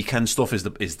the weekend stuff is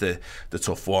the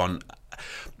tough one.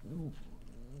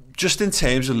 Just in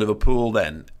terms of Liverpool,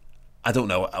 then. I don't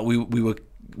know. We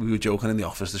were joking in the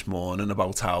office this morning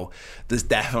about how there's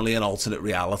definitely an alternate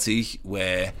reality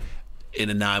where in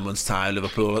a 9 months' time,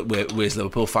 whereas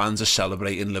Liverpool fans are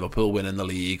celebrating Liverpool winning the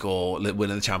league or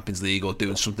winning the Champions League or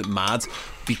doing something mad,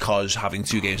 because having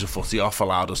 2 games of footy off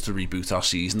allowed us to reboot our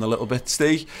season a little bit,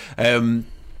 Steve.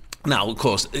 Now, of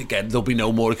course, again, there'll be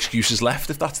no more excuses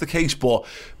left if that's the case, but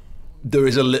there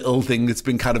is a little thing that's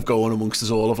been kind of going amongst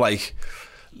us all of like,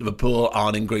 Liverpool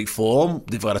aren't in great form.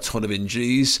 They've got a ton of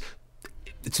injuries.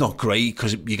 It's not great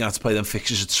because you're going to have to play them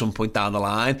fixtures at some point down the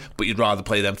line, but you'd rather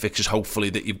play them fixtures hopefully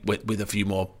that with a few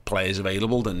more players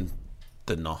available than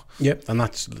not. Yep, and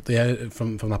that's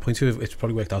from that point of view, it's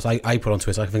probably worked out. I put on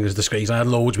Twitter, I think it's a disgrace. I had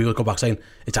loads of people go back saying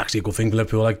it's actually a good thing for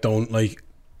Liverpool. Don't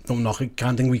knock it.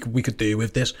 Can't think we could do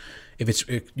with this if it's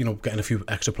getting a few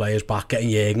extra players back, getting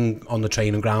Jürgen on the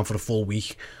training ground for a full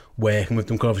week, working with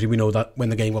them, because obviously we know that when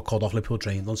the game got called off, Liverpool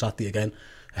trained on Saturday again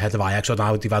ahead of Ajax, so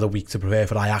now they've had a week to prepare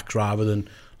for Ajax rather than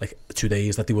like 2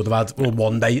 days that they would have had, or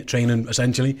 1 day training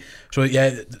essentially. So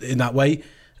in that way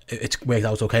it's worked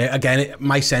out okay. Again,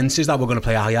 my sense is that we're going to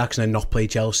play Ajax and then not play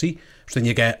Chelsea, so then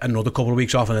you get another couple of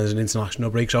weeks off and there's an international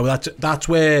break. So that's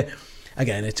where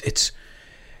again it's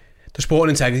the sporting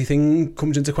integrity thing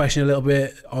comes into question a little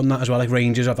bit on that as well. Like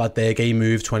Rangers have had their game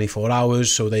moved 24 hours,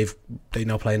 so they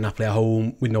now play Napoli at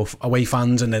home with no away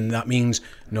fans, and then that means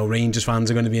no Rangers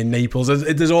fans are going to be in Naples.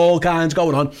 There's all kinds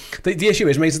going on. The issue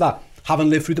is, mate, is that having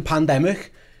lived through the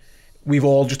pandemic, we've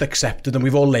all just accepted and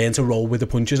we've all learned to roll with the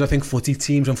punches. I think footy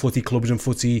teams and footy clubs and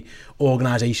footy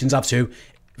organisations have too.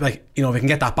 Like, if we can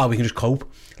get that bad, we can just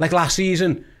cope. Like last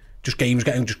season, just games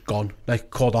getting just gone, like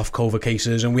called off COVID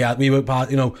cases, and we were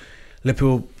part,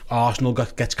 Liverpool, Arsenal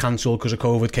gets cancelled because of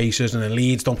COVID cases, and then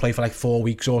Leeds don't play for like 4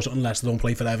 weeks or something, Leicester don't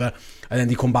play forever, and then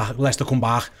Leicester come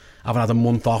back, having had a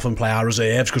month off and play our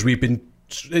reserves because we've been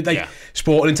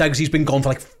sporting integrity's been gone for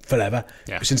like forever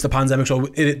since the pandemic, so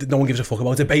no one gives a fuck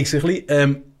about it basically.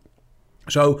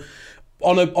 So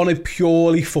on a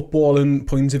purely footballing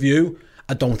point of view,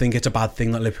 I don't think it's a bad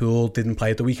thing that Liverpool didn't play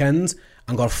at the weekend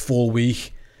and got a full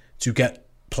week to get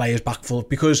players back full,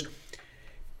 because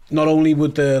not only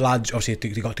would the lads, obviously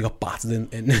they got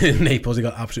battered in Naples, they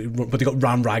got absolutely, but they got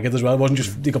ran ragged as well. It wasn't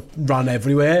just they got ran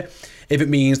everywhere. If it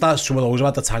means that some of those have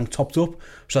had the tank topped up,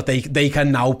 so that they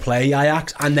can now play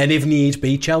Ajax, and then if needs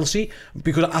be Chelsea,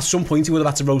 because at some point he would have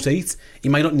had to rotate. He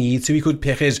might not need to. He could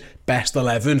pick his best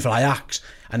 11 for Ajax,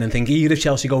 and then think, even if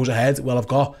Chelsea goes ahead, well, I've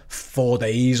got 4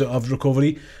 days of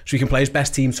recovery, so he can play his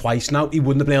best team twice now. He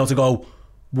wouldn't have been able to go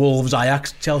Wolves,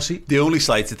 Ajax, Chelsea. The only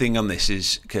slighter thing on this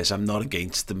is, because I'm not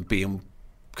against them being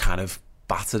kind of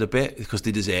battered a bit, because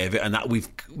they deserve it, and that we've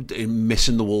in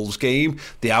missing the Wolves game,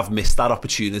 they have missed that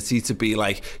opportunity to be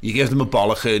like, you give them a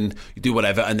bollocking, you do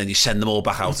whatever, and then you send them all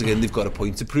back out again. They've got a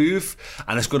point to prove,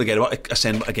 and it's going to get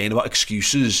about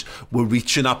excuses. We're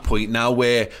reaching that point now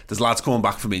where there's lads coming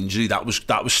back from injury that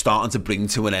was starting to bring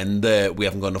to an end. We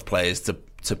haven't got enough players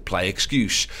to play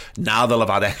excuse. Now they'll have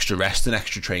had extra rest and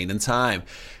extra training time.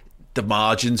 The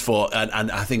margins for,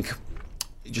 and I think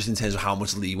just in terms of how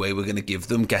much leeway we're going to give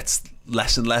them, gets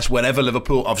less and less. Whenever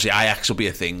Liverpool, obviously Ajax will be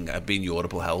a thing, being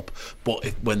Europe will help, but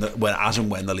when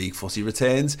the league footy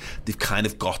returns, they've kind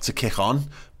of got to kick on,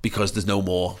 because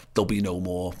there'll be no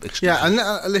more excuses. Yeah,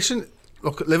 and listen,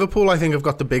 look, Liverpool I think have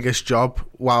got the biggest job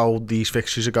while these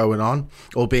fixtures are going on,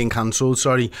 or being cancelled,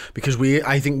 because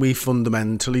I think we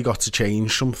fundamentally got to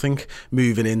change something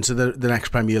moving into the next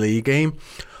Premier League game.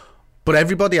 But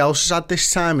everybody else has had this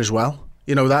time as well.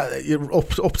 You know,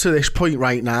 that up to this point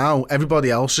right now,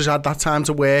 everybody else has had that time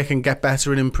to work and get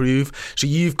better and improve. So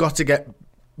you've got to get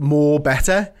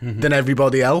better than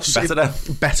everybody else.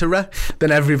 Betterer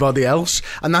than everybody else.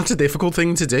 And that's a difficult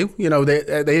thing to do. You know,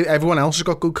 everyone else has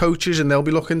got good coaches, and they'll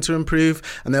be looking to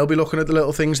improve, and they'll be looking at the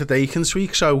little things that they can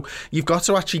tweak. So you've got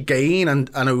to actually gain and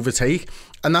overtake.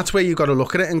 And that's where you've got to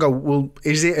look at it and go, well,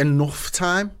 is it enough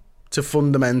time to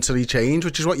fundamentally change?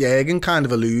 Which is what Jürgen kind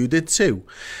of alluded to.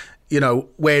 You know,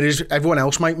 whereas everyone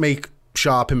else might make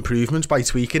sharp improvements by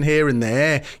tweaking here and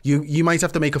there, you might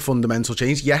have to make a fundamental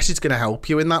change. Yes, it's going to help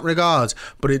you in that regard,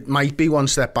 but it might be one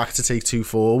step back to take 2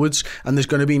 forwards, and there's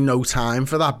going to be no time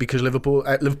for that, because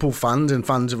Liverpool fans and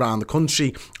fans around the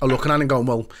country are looking at it and going,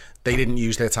 well, they didn't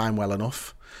use their time well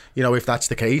enough, you know, if that's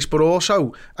the case. But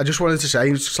also, I just wanted to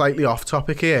say, slightly off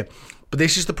topic here, but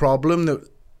this is the problem that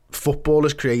football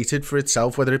has created for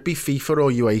itself, whether it be FIFA or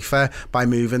UEFA, by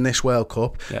moving this World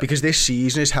Cup, because this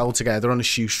season is held together on a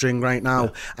shoestring right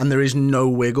now, and there is no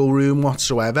wiggle room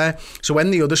whatsoever. So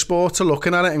when the other sports are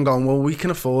looking at it and going, well, we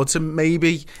can afford to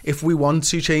maybe, if we want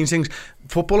to change things,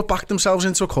 football have backed themselves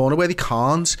into a corner where they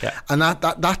can't. And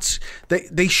that's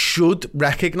they should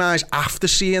recognise, after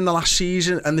seeing the last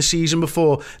season and the season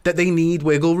before, that they need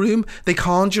wiggle room. They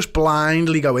can't just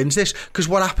blindly go into this, because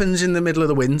what happens in the middle of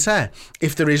the winter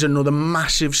if there is another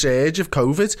massive surge of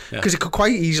COVID? Because it could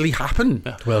quite easily happen.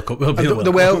 The World Cup will be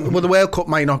the World Cup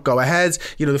might not go ahead.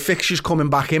 You know, the fixtures coming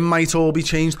back in might all be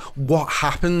changed. What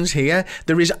happens here?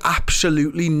 There is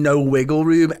absolutely no wiggle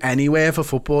room anywhere for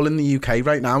football in the UK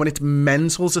right now, and it's mental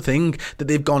to think that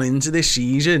they've gone into this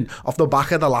season off the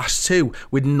back of the last 2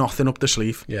 with nothing up the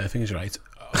sleeve. Yeah, I think he's right.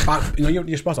 You know,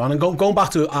 you're spot on. And going back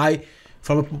to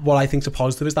from what I think is a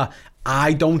positive, is that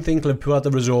I don't think Liverpool had the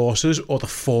resources or the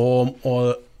form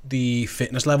or the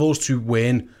fitness levels to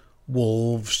win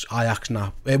Wolves, Ajax,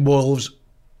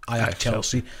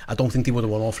 Chelsea. I don't think they would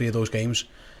have won all 3 of those games.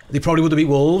 They probably would have beat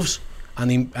Wolves, and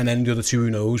then the other 2,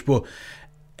 who knows. But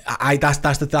that's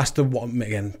the one,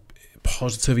 again,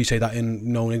 positive you say that,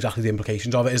 in knowing exactly the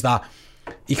implications of it, is that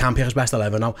he can't pick his best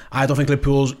 11 now. I don't think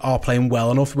Liverpool's are playing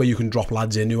well enough where you can drop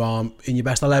lads in who aren't in your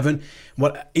best 11.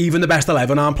 Even the best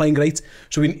 11 aren't playing great,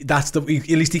 so at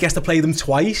least he gets to play them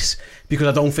twice, because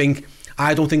I don't think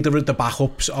the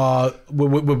backups are we're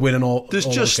winning all those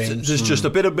games. There's just a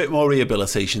bit more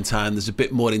rehabilitation time. There's a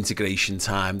bit more integration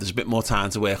time. There's a bit more time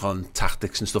to work on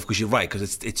tactics and stuff. Because you're right,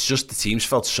 because it's just the teams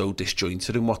felt so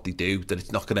disjointed in what they do that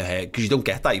it's not going to hurt. Because you don't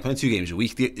get that. You play 2 games a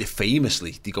week.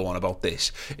 Famously, they go on about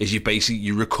this. Is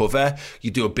you recover,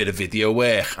 you do a bit of video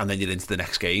work, and then you're into the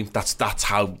next game. That's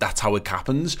how it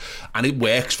happens, and it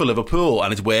works for Liverpool,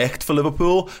 and it worked for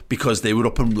Liverpool because they were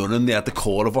up and running. They had the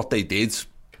core of what they did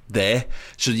there,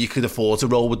 so you could afford to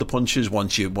roll with the punches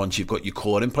once you've got your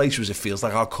core in place, because it feels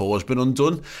like our core's been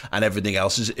undone and everything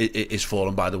else is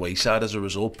fallen by the wayside as a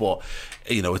result. But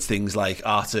you know, it's things like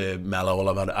Arthur Melo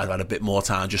will have had a bit more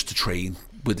time just to train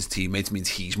with his teammates, means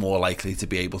he's more likely to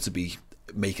be able to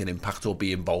make an impact or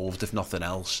be involved, if nothing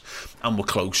else. And we're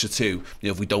closer to, you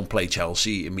know, if we don't play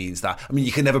Chelsea, it means that, I mean,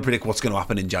 you can never predict what's going to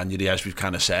happen in January, as we've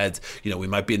kind of said. You know, we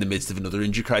might be in the midst of another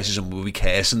injury crisis, and we'll be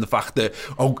cursing the fact that,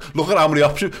 oh, look at how many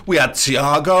options we had.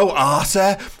 Thiago,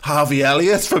 Arthur, Harvey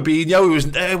Elliott,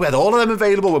 Fabinho, we had all of them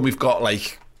available, when we've got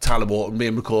like Tyler Morton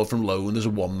being recalled from loan as a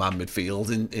one-man midfield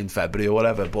in February or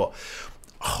whatever, but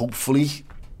hopefully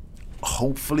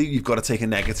you've got to take a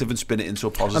negative and spin it into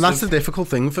a positive. And that's the difficult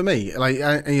thing for me. Like,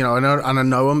 I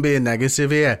know I'm being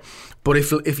negative here, but if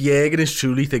Jurgen is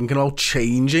truly thinking about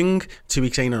changing, 2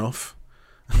 weeks ain't enough.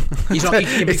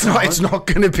 It's not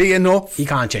going to be enough. He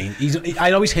can't change.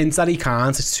 I always hint that he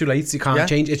can't. It's too late. He can't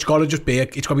change. It's got to just be.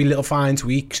 It's got to be little fine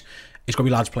tweaks. It's got to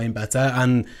be lads playing better.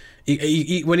 And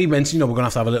he, when he mentioned, we're going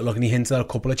to have a little look, and he hinted at a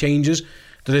couple of changes.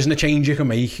 There isn't a change you can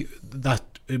make that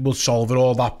it will solve it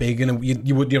all that big. And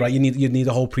you're right. You need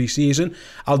a whole pre-season.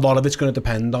 A lot of it's going to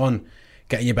depend on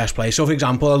getting your best play. So, for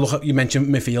example, you mentioned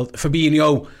midfield.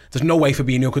 Fabinho, there's no way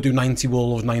Fabinho could do 90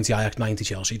 Wolves, 90 Ajax, 90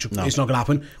 Chelsea. It's not going to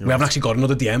happen. We haven't actually got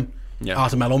another DM.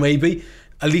 Artemelo maybe.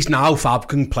 At least now Fab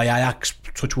can play Ajax,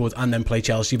 touch wood, and then play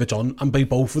Chelsea if it's on, and play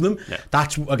both of them.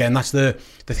 That's the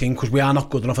thing, because we are not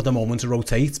good enough at the moment to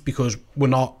rotate, because we're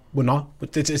not.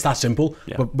 It's that simple.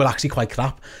 We're actually quite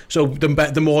crap. So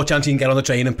the more chance you can get on the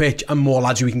training pitch, and more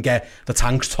lads we can get the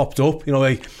tanks topped up. You know,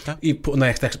 like you put in the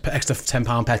extra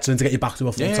 £10 petrol in to get you back to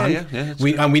a full tank.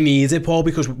 We need it, Paul,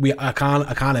 because I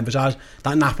can't emphasise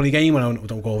that Napoli game. When I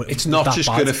don't go over it. It's not just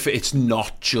going to. It's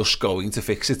not just going to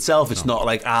fix itself. It's not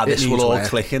like this will all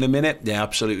click in a minute. Yeah,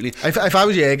 absolutely. If I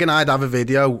was Jurgen, I'd have a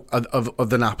video of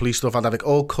the Napoli stuff. I'd have it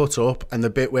all cut up, and the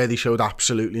bit where they showed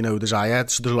absolutely no desire,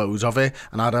 so there's loads of it,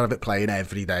 and I'd have it playing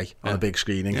every day on a big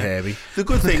screen in Kirby. The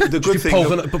good thing.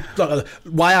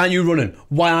 Why aren't you running?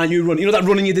 You know that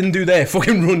running you didn't do there.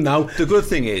 Fucking run now. The good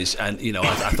thing is, and you know,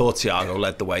 I thought Thiago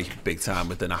led the way big time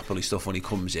with the Napoli stuff when he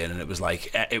comes in, and it was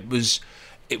like it was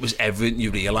everything you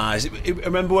realise. I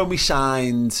remember when we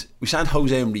signed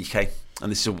Jose Enrique,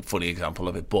 and this is a funny example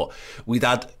of it, but we'd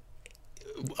had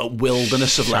a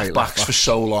wilderness of left backs for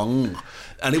so long,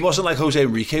 and it wasn't like Jose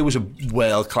Enrique was a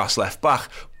world-class left back,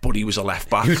 but he was a left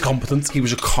back. He was competent. He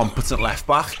was a competent left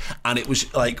back, and it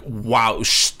was like, wow, it was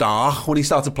stark when he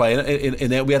started playing in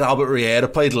there. We had Albert Riera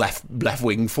played left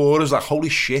wing for us. Like, holy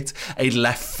shit, a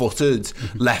left-footed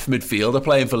left midfielder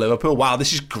playing for Liverpool. Wow,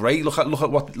 this is great. Look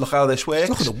how this works.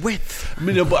 Look at the width. I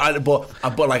mean,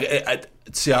 but like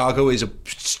Thiago is a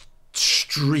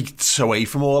streets away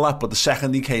from all that, but the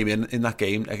second he came in that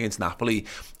game against Napoli,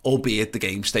 albeit the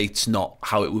game state's not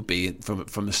how it would be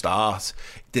from the start,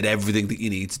 did everything that you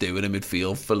need to do in a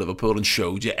midfield for Liverpool and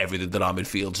showed you everything that our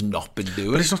midfield's not been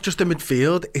doing. But it's not just the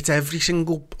midfield, it's every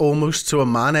single, almost to a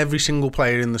man, every single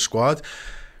player in the squad.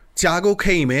 Thiago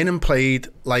came in and played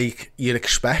like you'd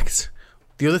expect.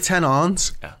 The other 10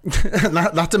 aren't.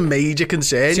 That's a major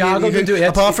concern.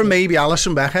 Apart from maybe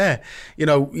Alisson Becker, you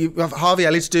know, Harvey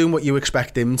Elliott's doing what you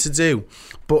expect him to do.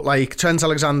 But like Trent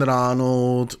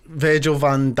Alexander-Arnold, Virgil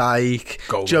van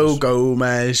Dijk, Joe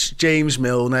Gomez, James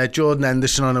Milner, Jordan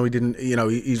Henderson. I know he didn't. You know,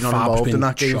 he's not involved in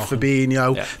that game.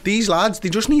 Fabinho. Yeah. These lads, they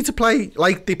just need to play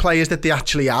like the players that they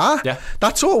actually are. Yeah.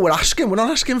 That's all we're asking. We're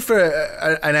not asking for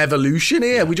an evolution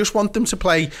here. Yeah. We just want them to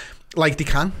play like they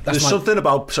can. There's something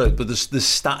about,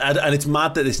 and it's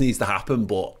mad that this needs to happen,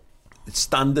 but it's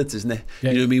standards, isn't it? Yeah.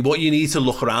 You know what I mean? What you need to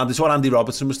look around is what Andy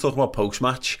Robertson was talking about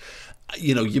post-match.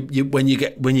 You know, when you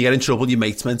get in trouble, your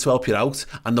mate's meant to help you out,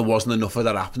 and there wasn't enough of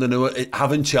that happening.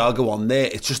 Having Thiago on there,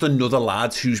 it's just another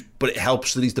lad but it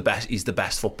helps that he's the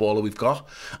best footballer we've got,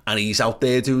 and he's out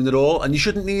there doing it all, and you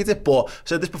shouldn't need it. But I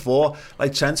said this before,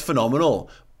 like, Trent's phenomenal,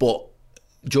 but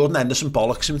Jordan Henderson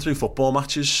bollocks him through football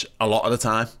matches a lot of the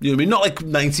time. You know what I mean? Not like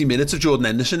 90 minutes of Jordan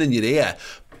Henderson in your ear,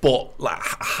 but like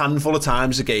a handful of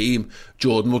times a game,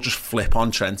 Jordan will just flip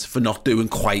on Trent for not doing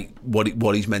quite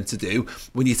what he's meant to do.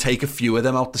 When you take a few of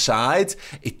them out the side,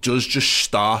 it does just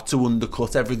start to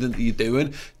undercut everything that you're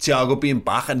doing. Thiago being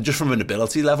back, and just from an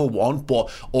ability level, one,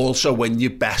 but also when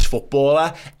your best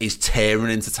footballer is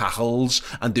tearing into tackles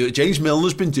and do it. James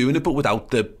Milner's been doing it, but without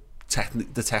the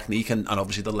technique and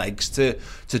obviously the legs to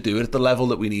do it at the level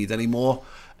that we need anymore.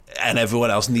 And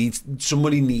everyone else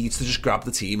somebody needs to just grab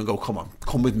the team and go,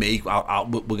 come with me,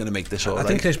 we're going to make this all right. I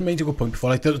think Chris made a good point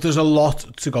before. Like, there's a lot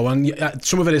to go on.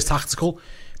 Some of it is tactical.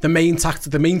 The main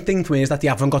thing for me is that they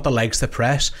haven't got the legs to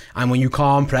press, and when you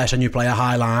can't press and you play a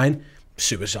high line,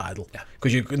 suicidal.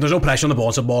 Because there's no pressure on the ball,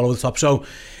 it's a ball over the top. So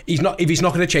if he's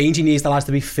not going to change, he needs the lads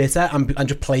to be fitter and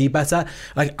just play better.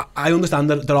 Like, I understand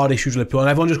that there are issues with Liverpool, and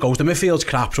everyone just goes, the midfield's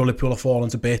crap, so Liverpool are falling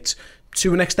to bits.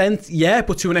 To an extent, yeah,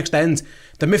 but to an extent,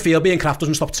 the midfield being crap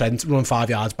doesn't stop Trent running 5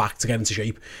 yards back to get into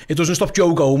shape. It doesn't stop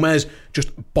Joe Gomez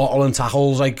just bottling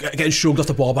tackles, like getting shrugged off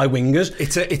the ball by wingers.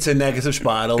 It's a negative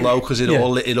spiral though, because it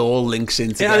all links in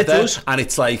together. And it does. And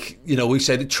it's like, you know, we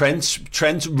said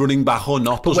Trent running back or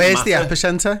not. But where's the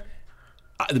epicentre?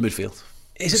 The midfield.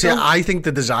 I think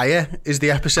the desire is the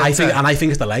epicentre. I think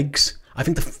it's the legs. I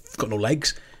think they've got no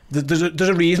legs. there's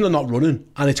a reason they're not running,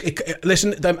 and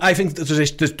listen, I think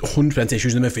there's 100%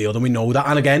 issues in the midfield, and we know that.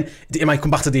 And again, it might come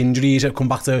back to the injuries, it come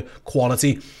back to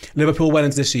quality. Liverpool went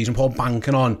into this season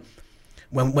banking on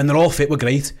when they're all fit, we're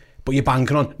great, but you're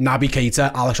banking on Naby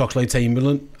Keita, Alex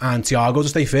Oxlade-Chamberlain, and Thiago to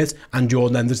stay fit, and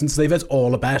Jordan Henderson to stay fit,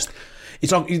 all the best.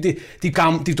 It's not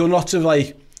they've done lots of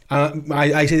like.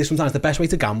 I say this sometimes, the best way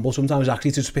to gamble sometimes is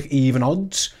actually to just pick even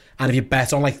odds, and if you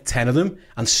bet on like 10 of them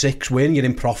and 6 win, you're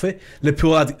in profit.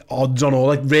 Liverpool had odds on all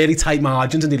like really tight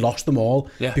margins and they lost them all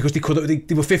because they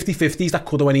were 50-50s that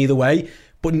could have went either way.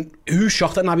 But who's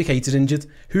shocked that Naby Keita's injured?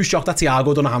 Who's shocked that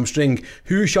Thiago done a hamstring?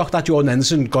 Who's shocked that Jordan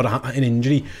Henderson got an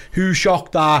injury? Who's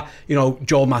shocked that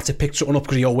Joel Matip picked something up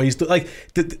because he always do, like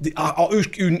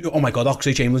oh my god,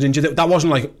 Oxlade-Chamberlain's injured. That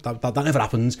wasn't like that never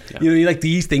happens. Like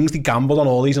these things, they gambled on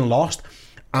all these and lost.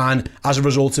 And as a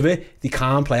result of it, they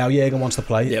can't play how Jurgen wants to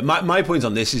play. Yeah, my point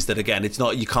on this is that again, it's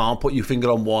not, you can't put your finger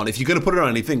on one. If you're going to put it on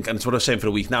anything, and it's what I was saying for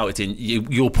a week now, it's in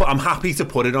I'm happy to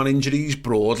put it on injuries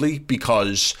broadly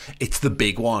because it's the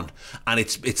big one, and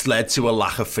it's led to a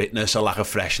lack of fitness, a lack of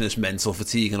freshness, mental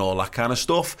fatigue, and all that kind of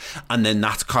stuff. And then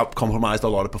that's compromised a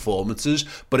lot of performances.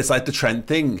 But it's like the Trent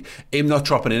thing, him not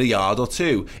dropping in a yard or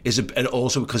two and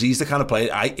also because he's the kind of player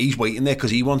he's waiting there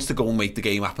because he wants to go and make the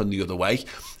game happen the other way.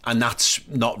 And that's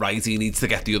not right. He needs to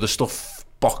get the other stuff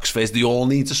box first. They all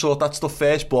need to sort that stuff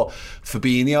first. But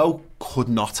Fabinho could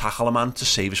not tackle a man to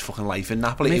save his fucking life in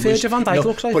Napoli. Virgil van Dijk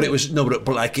looks like but it was but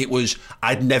like it was.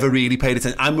 I'd never really paid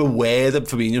attention. I'm aware that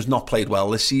Fabinho's not played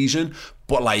well this season,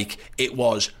 but like it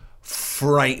was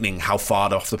frightening how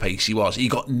far off the pace he was. He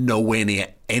got nowhere near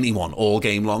anyone all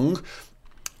game long,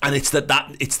 and it's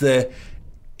the.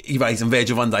 You're right, and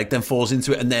Virgil van Dijk then falls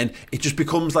into it, and then it just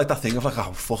becomes like that thing of like,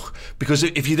 oh fuck, because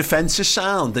if your defence is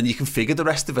sound then you can figure the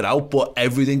rest of it out, but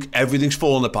everything's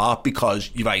falling apart because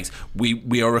you're right,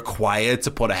 we are required to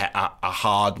put a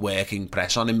hard working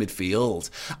press on in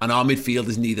midfield, and our midfield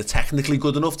is neither technically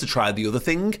good enough to try the other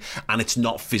thing, and it's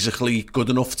not physically good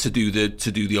enough to do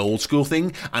the old school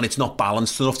thing, and it's not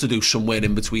balanced enough to do somewhere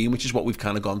in between, which is what we've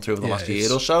kind of gone through over the last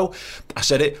year or so. I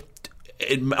said it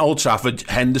in Old Trafford,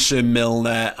 Henderson,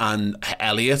 Milner and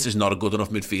Elliott is not a good enough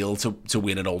midfield to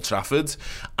win at Old Trafford,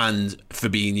 and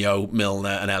Fabinho, Milner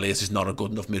and Elliott is not a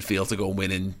good enough midfield to go and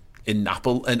win in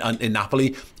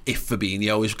Napoli if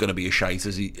Fabinho is going to be as shite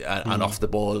as he and off the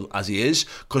ball as he is,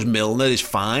 because Milner is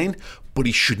fine but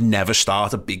he should never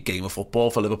start a big game of football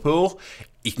for Liverpool.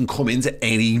 He can come into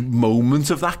any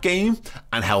moment of that game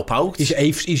and help out.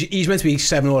 He's meant to be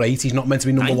 7 or 8. He's not meant to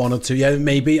be number 1 or 2. Yeah,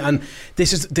 maybe. And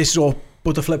this is all.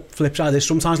 But the flip side is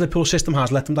sometimes the Liverpool system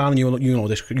has let them down, and you know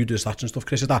this. You do stats and stuff,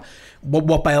 Chris. Is that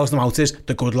what bails them out is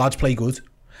the good lads play good.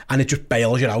 And it just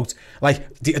bails you out.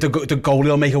 Like the goalie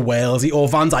will make a Walesy, or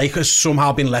Van Dijk has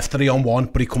somehow been left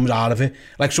 3-on-1, but he comes out of it.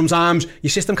 Like sometimes your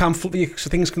system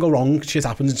things can go wrong, shit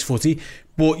happens, it's footy,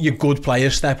 but your good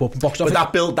players step up and box off.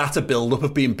 But that's a build up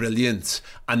of being brilliant,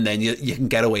 and then you can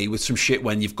get away with some shit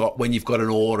when you've got an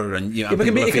aura and it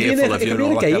can be in a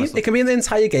game. It can be in the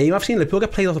entire game. I've seen Liverpool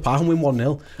get played off the park and win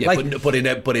 1-0. Yeah, like,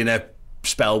 but in a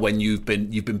spell when you've been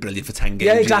brilliant for 10 games.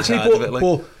 Yeah, exactly.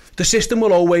 But the system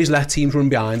will always let teams run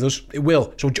behind us. It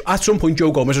will. So at some point,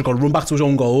 Joe Gomez has got to run back to his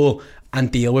own goal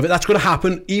and deal with it. That's going to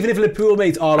happen, even if Liverpool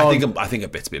mates are on. I think a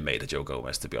bit's been made of Joe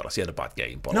Gomez, to be honest. He had a bad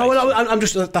game. But I'm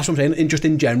just, that's what I'm saying. Just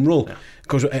in general,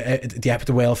 because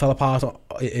the Whale fell apart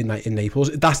in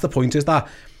Naples. That's the point. Is that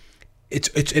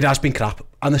it has been crap,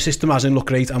 and the system hasn't looked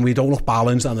great, and we don't look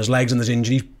balanced, and there's legs and there's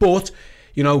injuries, but.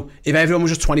 You know, if everyone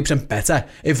was just 20% better,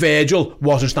 if Virgil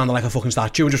wasn't standing like a fucking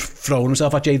statue and just throwing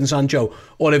himself at Jadon Sancho,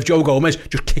 or if Joe Gomez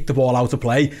just kicked the ball out to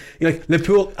play, you know, like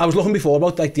Liverpool. I was looking before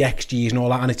about like the XGs and all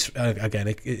that, and it's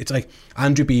again, it's like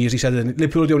Andrew Beasley said,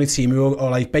 Liverpool are the only team who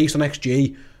are like based on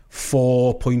XG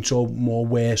 4 points or more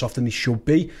worse off than they should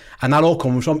be, and that all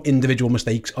comes from individual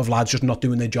mistakes of lads just not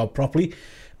doing their job properly.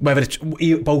 Whether it's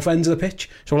both ends of the pitch,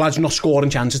 so lads not scoring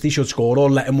chances they should score, or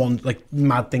letting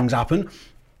mad things happen.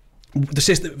 The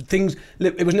system,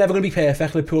 it was never going to be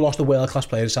perfect. Liverpool lost a world-class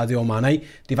player, Sadio Mane.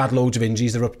 They've had loads of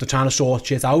injuries. They're trying to sort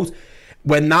shit out.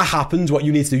 When that happens, what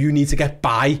you need to do, you need to get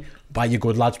by your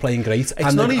good lads playing great,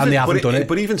 and they haven't done it.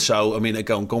 But even so, I mean,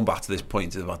 going back to this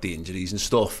point about the injuries and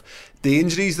stuff, the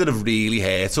injuries that have really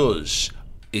hurt us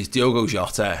is Diogo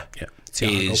Jota,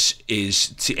 is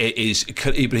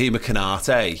Ibrahima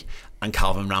Konate, and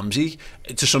Calvin Ramsey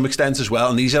to some extent as well.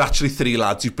 And these are actually 3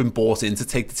 lads who've been brought in to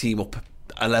take the team up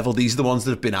a level. These are the ones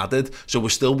that have been added, so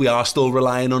we are still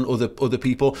relying on other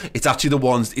people. It's actually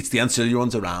the ancillary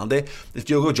ones around it. If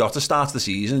Diogo Jota starts the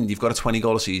season, you've got a 20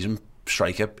 goal a season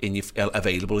striker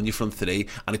available in your front three,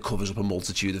 and it covers up a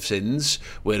multitude of sins.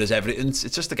 Whereas Everton's,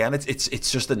 it's just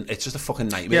a fucking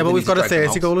nightmare. Yeah, but we've got a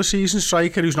 30 goal a season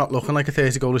striker who's not looking like a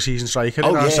 30 goal a season striker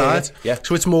on our side. Yeah.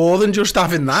 So it's more than just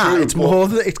having that.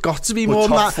 True, it's got to be more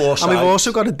than that. And we've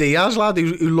also got a Diaz lad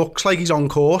who looks like he's on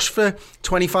course for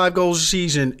 25 goals a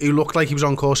season, who looked like he was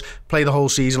on course, play the whole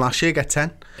season last year, get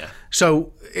 10. Yeah.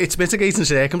 So it's mitigating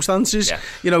circumstances.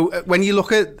 You know, when you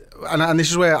look at, and this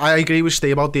is where I agree with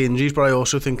Steve about the injuries, but I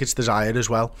also think it's desired as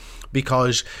well,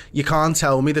 because you can't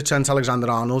tell me that Trent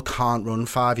Alexander-Arnold can't run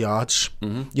 5 yards.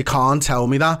 You can't tell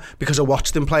me that, because I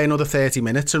watched him play another 30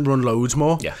 minutes and run loads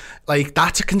more. Like,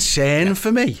 that's a concern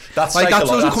for me. That's like, that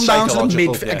doesn't come down to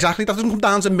midfield. Yeah. Exactly, that doesn't come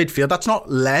down to midfield. That's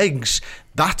not legs.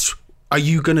 That's, are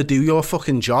you going to do your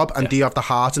fucking job, and do you have the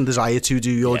heart and desire to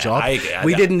do your job?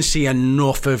 We didn't see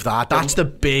enough of that. That's the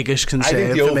biggest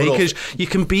concern for me, because you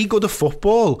can be good at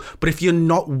football, but if you're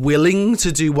not willing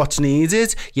to do what's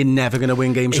needed, you're never going to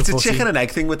win games of footy. It's a chicken and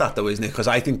egg thing with that, though, isn't it? Because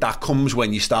I think that comes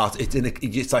when you start,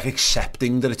 it's like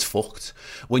accepting that it's fucked.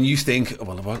 When you think,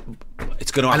 well,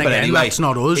 it's going to happen anyway. That's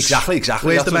not us. Exactly.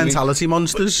 Where's the mentality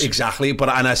monsters? Exactly. But,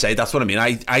 and I say, that's what I mean.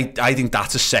 I think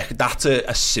that's a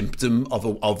symptom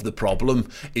of the problem,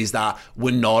 is that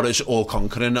we're not as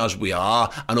all-conquering as we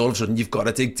are, and all of a sudden you've got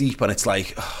to dig deep, and it's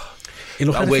like... It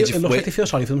looks like they feel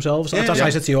sorry for themselves. That's what I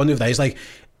said to you on the other day. It's like,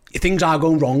 things are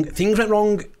going wrong. Things went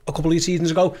wrong a couple of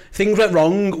seasons ago. Things went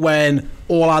wrong when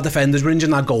all our defenders were injured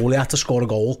and our goalie had to score a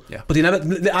goal. But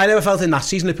I never felt in that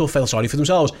season Liverpool felt sorry for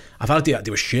themselves. I felt like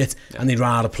they were shit, and they'd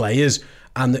run out of players,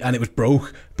 and it was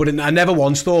broke. But I never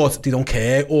once thought they don't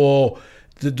care, or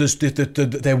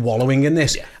they're wallowing in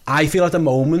this. I feel at the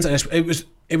moment, and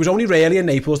it was only rarely in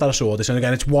Naples that I saw this, and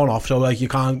again, it's one off, so like, you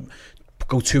can't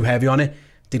go too heavy on it.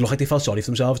 They look like they felt sorry for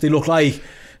themselves. They look like...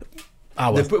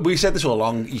 We said this all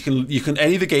along. You can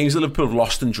any of the games that Liverpool have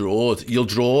lost and drawed, you'll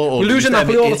draw or lose in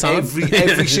Napoli all the time.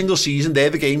 Every single season,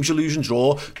 they're the games you lose and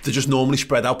draw. They're just normally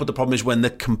spread out, but the problem is when they're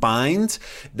combined,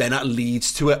 then that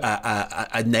leads to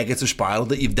a negative spiral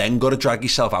that you've then got to drag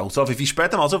yourself out of. If you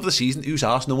spread them out over the season, who's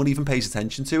arsed? No one even pays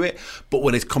attention to it. But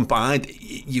when it's combined,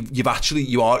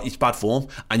 it's bad form,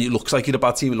 and it looks like you're a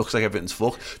bad team. It looks like everything's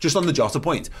fucked. Just on the Jota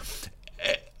point,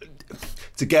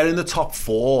 to get in the top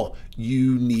 4,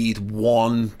 you need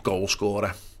one goal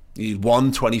scorer. You need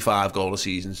one 25 goal a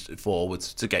season forward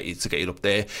to get you up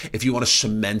there. If you want to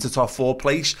cement a top 4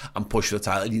 place and push for the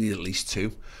title, you need at least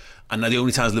 2. And now the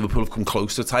only times Liverpool have come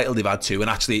close to a title, they've had 2. And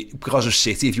actually, because of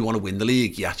City, if you want to win the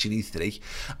league, you actually need 3.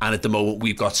 And at the moment,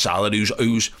 we've got Salah,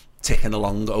 who's ticking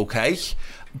along okay.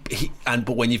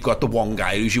 But when you've got the one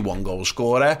guy who's your one goal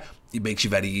scorer, it makes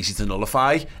you very easy to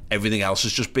nullify. Everything else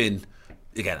has just been...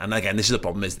 Again, this is the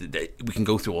problem, is that we can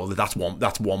go through all of that.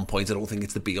 That's one point. I don't think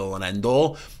it's the be-all and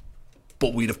end-all.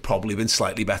 But we'd have probably been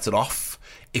slightly better off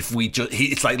if we just...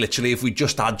 It's like, literally, if we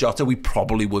just had Jota, we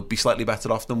probably would be slightly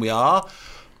better off than we are.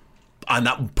 And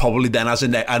that probably then has a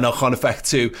knock-on effect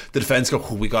to the defence. Go,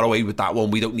 we got away with that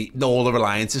one. We don't need all the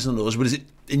reliances on us. But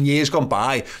in years gone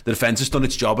by, the defence has done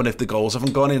its job, and if the goals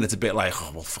haven't gone in, it's a bit like,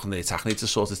 fucking the attack needs to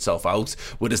sort itself out.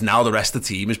 Whereas now the rest of the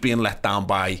team is being let down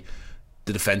by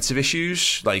the defensive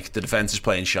issues. Like, the defence is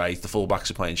playing shite, the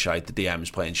fullbacks are playing shite, the DM's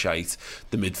playing shite,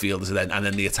 the midfielders are then, and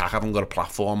then the attack haven't got a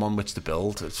platform on which to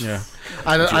build.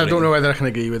 I don't know whether I can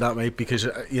agree with that, mate, because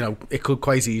it could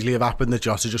quite easily have happened that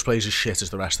Jota just plays as shit as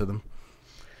the rest of them.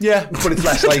 Yeah, but it's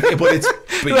less like... You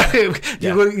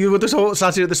would have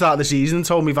sat here at the start of the season and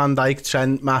told me Van Dijk,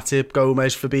 Trent, Matip,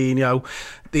 Gomez, Fabinho,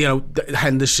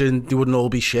 Henderson, they wouldn't all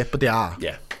be shit, but they are.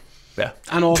 Yeah.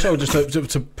 And also, just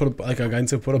to put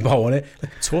a bow on it,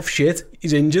 tough shit.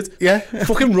 He's injured. Yeah,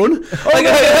 fucking run. No,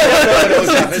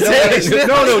 exactly.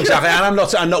 And I'm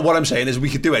not. What I'm saying is,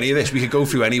 we could do any of this. We could go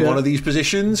through any one of these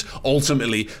positions.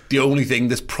 Ultimately, the only thing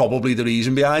that's probably the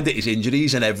reason behind it is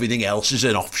injuries, and everything else is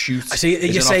an offshoot. I see.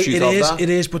 You say it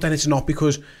is, but then it's not,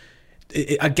 because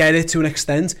I get it to an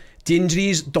extent. The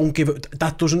injuries don't give it.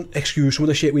 That doesn't excuse some of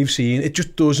the shit we've seen. It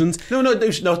just doesn't.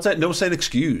 No saying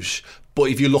excuse. But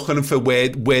if you're looking for where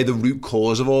the root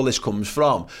cause of all this comes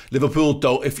from,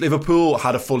 if Liverpool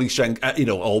had a fully strength,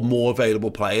 or more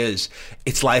available players,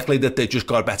 it's likely that they've just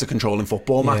got better control in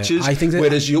football matches. I think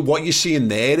whereas what you're seeing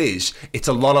there is, it's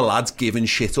a lot of lads giving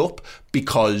shit up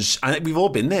because, and we've all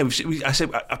been there. I've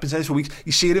been saying this for weeks.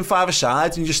 You see it in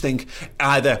 5-a-sides and you just think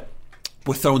either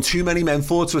we're throwing too many men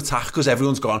forward to attack because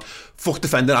everyone's gone, fuck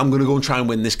defender, I'm going to go and try and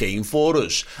win this game for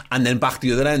us. And then back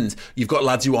the other end, you've got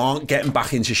lads who aren't getting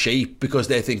back into shape because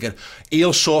they're thinking,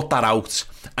 he'll sort that out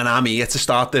and I'm here to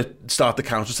start the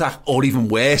counter-attack. Or even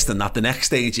worse than that, the next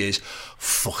stage is,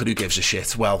 fuck it, who gives a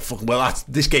shit? Well,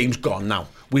 this game's gone now.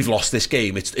 We've lost this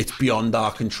game. It's beyond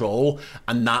our control.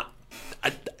 And that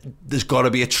there's got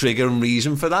to be a trigger and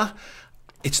reason for that.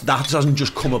 That hasn't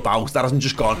just come about. That hasn't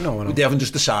just gone. No. They haven't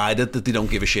just decided that they don't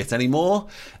give a shit anymore.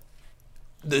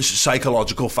 There's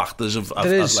psychological factors have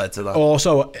led to that.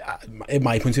 Also, in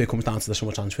my point of view, it comes down to the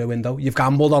summer transfer window. You've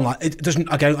gambled on that. It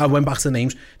doesn't. Again, I went back to the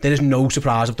names. There is no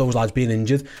surprise of those lads being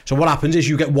injured. So what happens is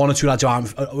you get one or two lads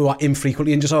who are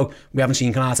infrequently injured. So we haven't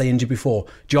seen Kanate injured before.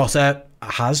 Jota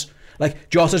has. Like,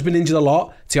 Jota's been injured a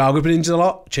lot, Thiago's been injured a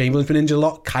lot, Chamberlain's been injured a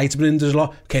lot, Kite's been injured a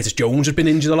lot, Curtis Jones has been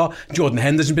injured a lot, Jordan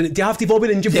Henderson's been... They've all been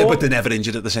injured before. Yeah, but they're never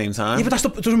injured at the same time. Yeah, but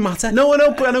it doesn't matter. No,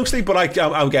 I know, Steve, but I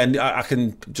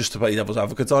can, just to play devil's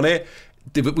advocate on it,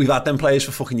 we've had them players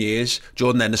for fucking years.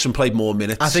 Jordan Henderson played more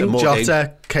minutes. I think more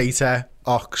Jota, Keita,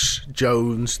 Ox,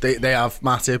 Jones, they have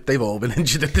Matip, they've all been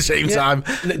injured at the same time.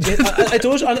 It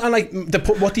does, and like,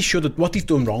 what he's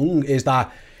done wrong is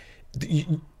that...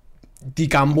 They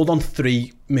gambled on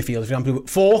 3 midfielders, for example.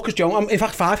 4, because Jones, in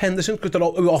fact 5 Henderson, because they're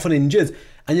often injured,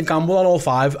 and you've gambled on all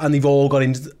 5, and they've all got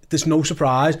injured. There's no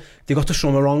surprise. They got the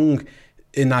summer wrong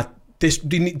in that. You're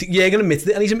going to admit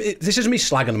it, and this isn't me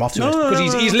slagging him off,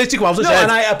 because he's literally come out and said...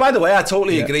 And by the way, I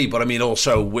totally agree, but I mean,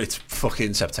 also, it's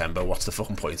fucking September. What's the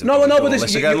fucking point of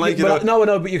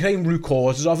but you're saying root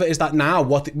causes of it is that now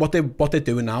what they're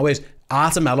doing now is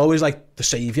Artemelo is like the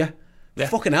saviour. Yeah.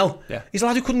 Fucking hell. Yeah. He's a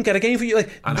lad who couldn't get a game for you.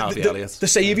 Like, and Harvey Elliott. The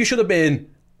saviour should have been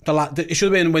it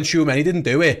should have been when Schumann didn't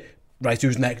do it. Right,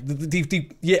 who's next?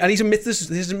 Yeah, and he's admitted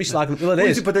this isn't me slagging. Well, it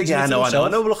is. But I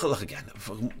know. Look again.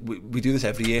 We do this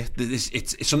every year.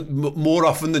 It's more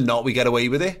often than not we get away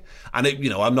with it. And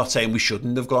I'm not saying we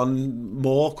shouldn't have gone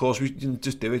more. Of course, we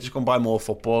just do it. Just go and buy more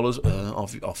footballers.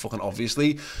 Fucking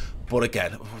obviously. But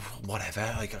again, whatever.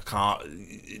 Like, I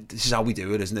can't. This is how we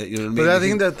do it, isn't it? You know what I mean? But I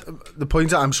think that the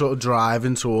point that I'm sort of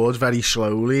driving towards very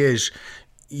slowly is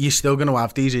you're still going to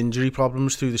have these injury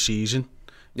problems through the season.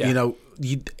 Yeah.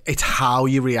 It's how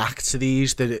you react to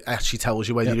these that it actually tells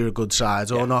you whether you're a good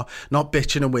side or not. Not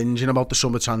bitching and whinging about the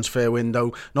summer transfer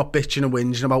window, not bitching and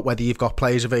whinging about whether you've got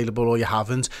players available or you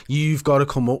haven't. You've got to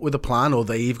come up with a plan, or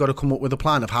they've got to come up with a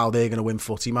plan of how they're going to win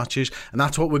footy matches, and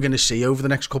that's what we're going to see over the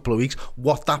next couple of weeks,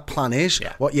 what that plan is,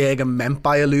 what Jürgen meant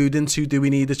by alluding to, do we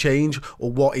need a change,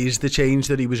 or what is the change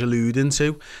that he was alluding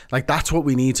to. Like, that's what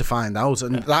we need to find out,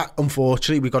 and that,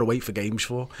 unfortunately, we've got to wait for games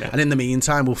for. And in the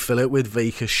meantime, we'll fill it with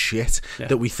vacant shit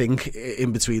that we think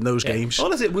in between those games.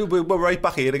 Honestly, we're right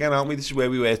back here again, aren't we? This is where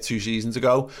we were 2 seasons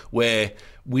ago, where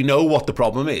we know what the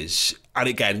problem is, and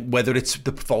again, whether it's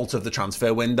the fault of the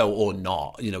transfer window or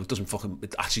not,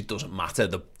 it actually doesn't matter.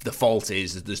 The fault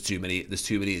is that there's too many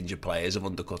injured players have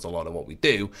undercut a lot of what we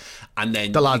do, and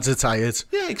then the lads are tired.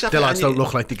 Yeah, exactly. The lads don't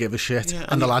look like they give a shit,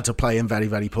 and the lads are playing very,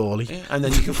 very poorly. Yeah, and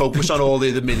then you can focus on all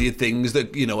the million things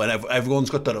that and everyone's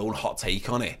got their own hot take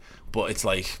on it, but it's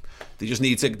like they just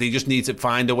need to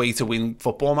find a way to win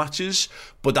football matches.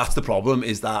 But that's the problem.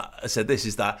 Is that I said this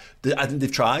is that I think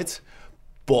they've tried,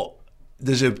 but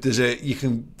they need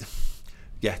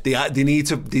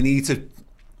to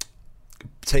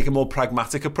take a more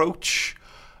pragmatic approach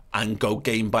and go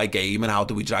game by game, and how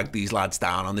do we drag these lads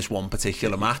down on this one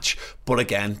particular match. But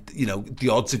again, the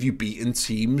odds of you beating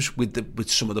teams with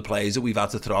some of the players that we've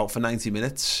had to throw out for 90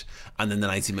 minutes, and then the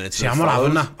 90 minutes... See, I'm not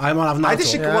having that. I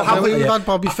disagree. We've had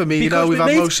Bobby Firmino, we've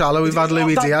had Mo Salah, we've had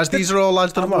Louis Diaz. These are all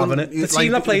lads that have won. The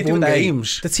team that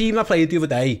played the other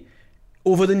day,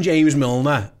 other than James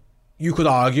Milner, you could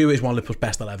argue is one of Liverpool's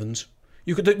best 11s.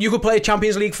 You could play a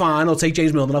Champions League final, take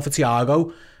James Milner off for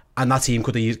Thiago, and that team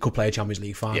could play a Champions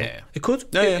League final. Yeah. It could.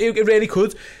 Yeah. It really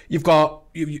could.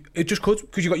 It just could,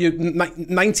 because you've got your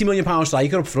 £90 million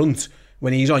striker up front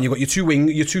when he's on. You've got your two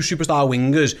superstar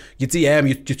wingers, your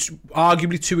DM,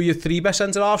 arguably 2 of your 3 best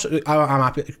centre-halves. I'm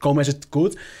happy. Gomez is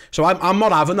good. So I'm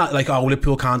not having that, like,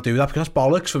 Liverpool can't do that, because that's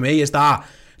bollocks for me, is that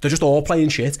they're just all playing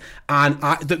shit. And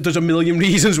there's a million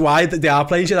reasons why they are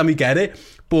playing shit, and we get it.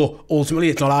 But ultimately,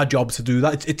 it's not our job to do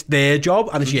that. It's their job,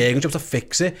 and it's Jürgen's job to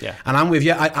fix it. Yeah. And I'm with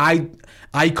you. I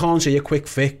can't see a quick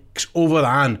fix other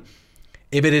than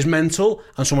if it is mental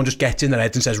and someone just gets in their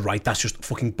head and says, right, that's just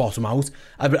fucking bottom out.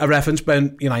 I referenced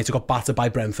when United got battered by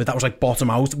Brentford. That was like bottom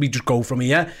out. We just go from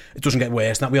here. It doesn't get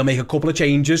worse than that. We'll make a couple of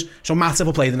changes. So Matip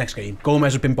will play the next game.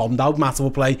 Gomez has been bombed out. Matip will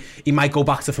play. He might go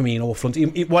back to Firmino up front.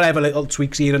 Whatever little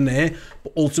tweaks here and there.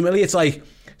 But ultimately, it's like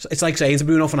saying to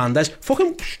Bruno Fernandes,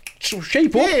 fucking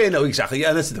shape up. Yeah, no, exactly.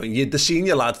 Yeah, that's the thing. The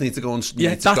senior lads need to go and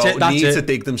need to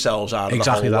dig themselves out of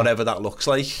the hole, whatever that looks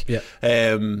like. Yeah.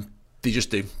 They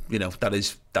just do. That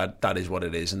is what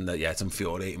it is, and it's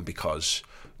infuriating because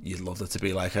you'd love it to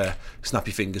be like a snap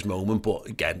your fingers moment, but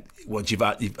again, once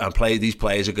these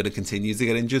players are going to continue to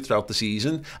get injured throughout the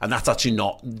season, and that's actually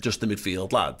not just the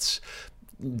midfield lads.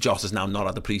 Jota has now not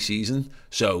had the pre-season,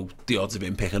 so the odds of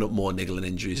him picking up more niggling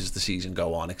injuries as the season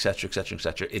go on, etc, etc,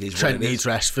 etc. It is Trent what it needs is.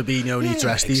 Rest, Fabinho needs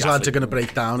rest. These lads are going to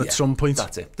break down at some point.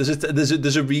 That's it.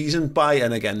 There's a reason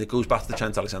and again, it goes back to the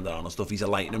Trent Alexander-Arnold stuff. He's a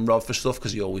lightning rod for stuff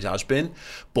because he always has been,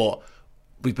 but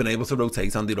we've been able to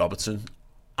rotate Andy Robertson,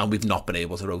 and we've not been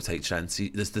able to rotate Trent.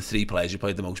 There's the three players who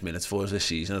played the most minutes for us this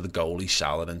season are the goalies,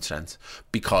 Salah and Trent,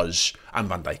 and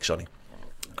Van Dijk, sorry.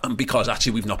 And because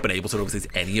actually we've not been able to rotate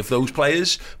any of those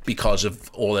players because of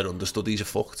all their understudies are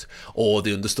fucked, or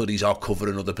the understudies are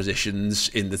covering other positions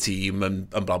in the team and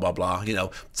blah blah blah.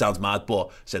 Sounds mad,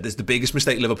 but there's the biggest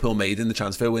mistake Liverpool made in the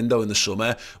transfer window in the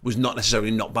summer was not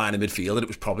necessarily not buying a midfielder. It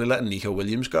was probably letting Nico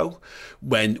Williams go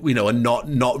when and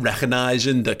not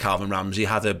recognising that Calvin Ramsey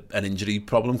had an injury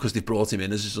problem because they brought him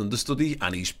in as his understudy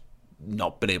and he's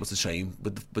not been able to train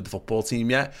with the football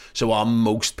team yet. So our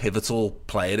most pivotal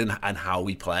player and how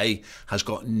we play has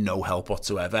got no help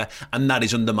whatsoever, and that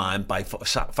is undermined by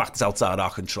factors outside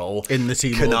our control. In the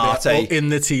team, Canate,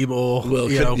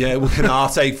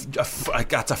 Canate,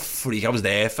 that's a freak. I was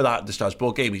there for that the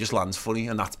Strasbourg game. He just lands funny,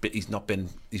 and he's been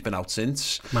out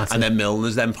since. Massive. And then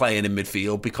Milner's then playing in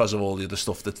midfield because of all the other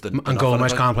stuff that's and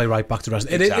Gomez can't play right back to rest.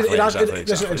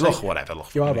 Exactly. Look, whatever.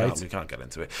 You are right. We can't get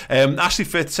into it. Ashley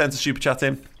Fitz sent a super chat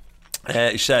in.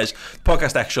 He says,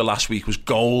 podcast extra last week was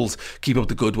gold. Keep up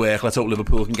the good work. Let's hope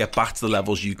Liverpool can get back to the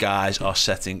levels you guys are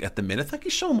setting at the minute. Thank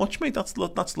you so much, mate. That's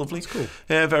lovely. That's cool.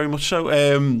 Yeah, very much so.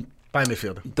 Buy a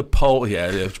midfielder. The poll, buy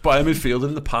a midfielder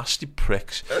in the past, you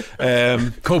pricks.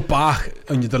 Go back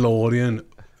on your DeLorean,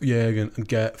 Jürgen, and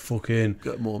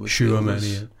get more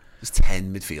Schumann. There's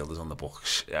 10 midfielders on the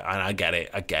books, and I get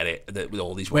it that with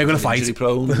all these we're going to fight injury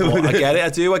prone, but I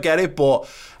get it, but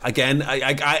again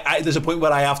I there's a point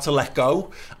where I have to let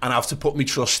go and I have to put my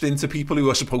trust into people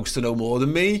who are supposed to know more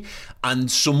than me,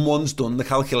 and someone's done the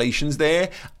calculations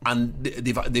there and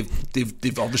they've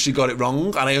obviously got it wrong,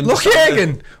 and I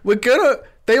understand. Look, Jürgen,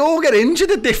 they all get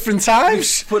injured at different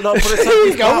times. But it's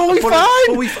fine.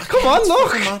 Come on,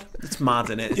 look. It's mad,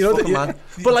 isn't it? It's mad.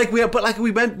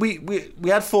 We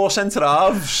had 4 centre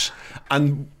halves,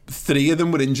 and 3 of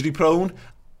them were injury prone,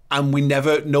 and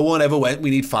no one ever went, we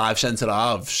need 5 centre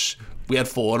halves. We had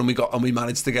 4 and we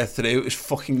managed to get through. It was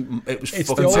fucking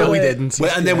until we didn't.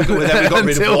 And then we got rid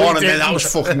of 1, and then that was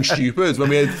fucking stupid. When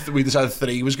we decided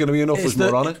 3 was going to be enough, was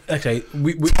more on it. Okay, 10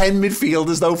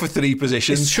 midfielders though for 3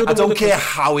 positions. I don't care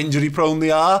how injury prone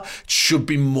they are. It should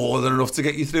be more than enough to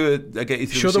get you through it.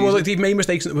 Sure, they've made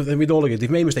mistakes with all of it.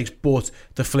 They've made mistakes, but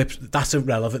the flips, that's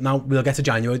irrelevant. Now we'll get to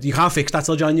January. You can't fix that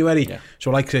till January. Yeah.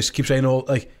 So like Chris keeps saying,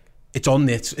 it's on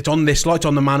this lot, it's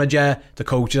on the manager, the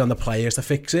coaches and the players to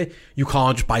fix it. You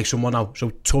can't just buy someone out.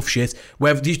 So tough shit.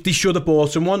 Whether they should have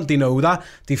bought someone, they know that.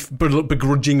 They've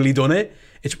begrudgingly done it.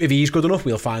 If he's good enough,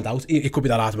 we'll find out. It could be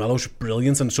that Artemelo's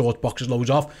brilliant and sort boxes loads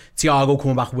off. Thiago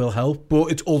coming back will help,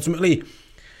 but it's ultimately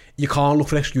you can't look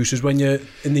for excuses when you're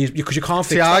in these, because you can't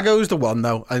fix Thiago's the one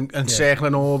though, and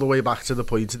circling all the way back to the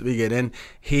point at the beginning,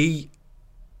 he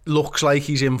looks like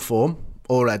he's in form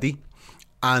already,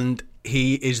 and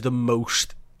he is the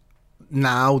most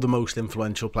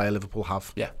influential player Liverpool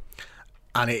have. Yeah.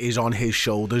 And it is on his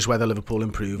shoulders whether Liverpool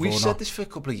improve or not. We've said this for a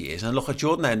couple of years, and look, at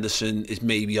Jordan Henderson is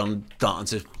maybe we're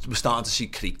starting to see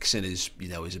creaks in his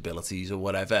abilities or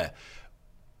whatever.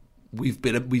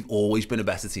 We've always been a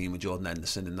better team with Jordan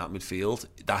Henderson in that midfield.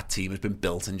 That team has been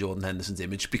built in Jordan Henderson's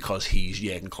image because he's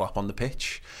Jurgen Klopp on the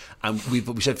pitch. And we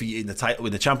said for in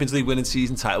the Champions League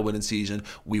title winning season,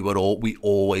 we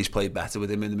always played better with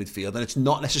him in the midfield. And it's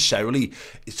not necessarily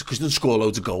because he doesn't score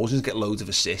loads of goals, he doesn't get loads of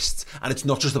assists, and it's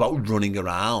not just about running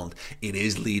around. It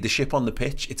is leadership on the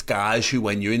pitch. It's guys who,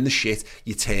 when you're in the shit,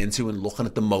 you turn to and looking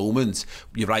at the moment.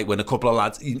 You're right, when a couple of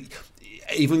lads.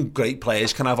 Even great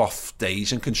players can have off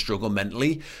days and can struggle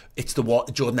mentally. It's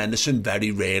what Jordan Henderson very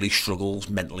rarely struggles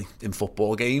mentally in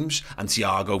football games, and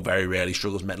Thiago very rarely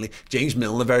struggles mentally. James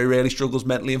Milner very rarely struggles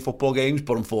mentally in football games,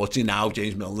 but unfortunately now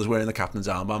James Milner's wearing the captain's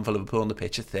armband for Liverpool on the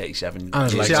pitch at 37.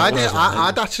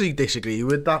 I'd actually disagree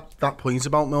with that point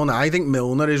about Milner. I think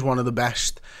Milner is one of the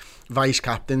best vice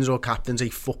captains or captains a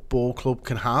football club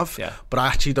can have, but I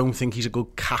actually don't think he's a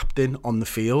good captain on the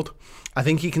field. I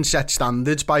think he can set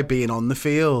standards by being on the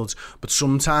field, but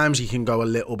sometimes he can go a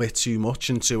little bit too much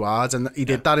and too hard, and he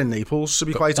did that in Naples, to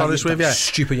be quite honest with you.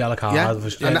 Stupid yellow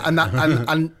card.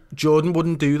 And Jordan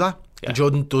wouldn't do that. Yeah.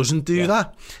 Jordan doesn't do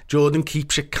that. Jordan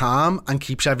keeps it calm and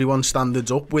keeps everyone's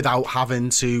standards up without having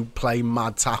to play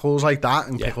mad tackles like that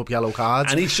and pick up yellow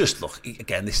cards. And he's just, look,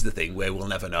 again, this is the thing where we'll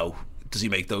never know. Does he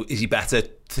make those? Is he better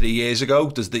 3 years ago?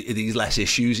 Are these less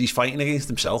issues? He's fighting against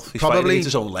himself. He's fighting against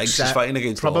his own legs. He's fighting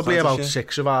against probably about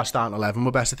 6 of our starting 11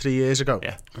 were better 3 years ago.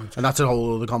 Yeah, and that's a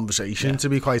whole other conversation, to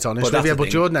be quite honest with you. But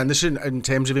Jordan Henderson, in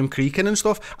terms of him creaking and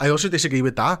stuff, I also disagree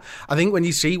with that. I think when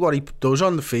you see what he does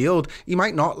on the field, he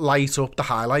might not light up the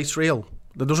highlights reel.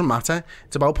 That doesn't matter.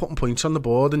 It's about putting points on the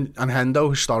board, and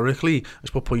Hendo historically has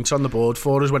put points on the board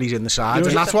for us when he's in the side,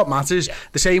 and that's what matters.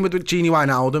 The same with Gini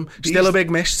Wijnaldum. Still a big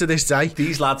miss to this day.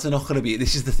 These lads are not going to be.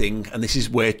 This is the thing, and this is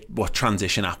where what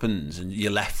transition happens, and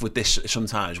you're left with this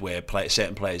sometimes where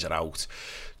certain players are out.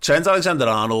 Trent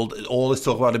Alexander-Arnold, all this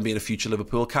talk about him being a future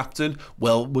Liverpool captain,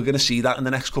 well, we're going to see that in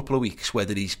the next couple of weeks,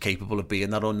 whether he's capable of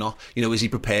being that or not. You know, is he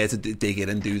prepared to dig in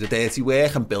and do the dirty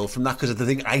work and build from that? Because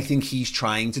I think he's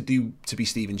trying to be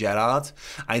Steven Gerrard.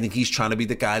 I think he's trying to be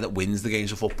the guy that wins the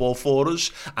games of football for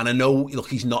us. And I know, look,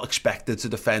 he's not expected to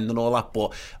defend and all that,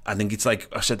 but I think it's like,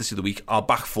 I said this the other week, our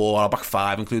back four, our back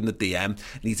five, including the DM,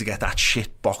 need to get that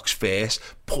shit box first,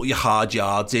 put your hard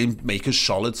yards in, make us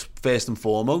solid first and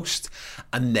foremost,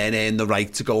 and then earn the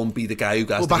right to go and be the guy who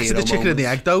gets the hero back to the chicken and the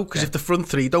egg though, because if the front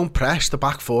three don't press, the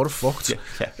back four are fucked.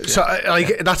 So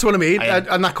that's what I mean.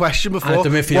 And that question before,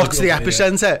 what's the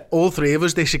epicentre? All three of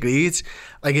us disagreed.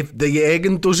 Like, if the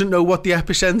Jürgen doesn't know what the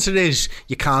epicentre is,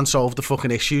 you can't solve the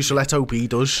fucking issue, so let's hope he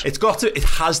does. It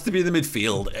has to be the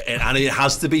midfield, and it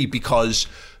has to be because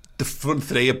the front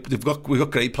three, we've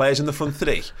got great players in the front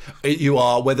three. You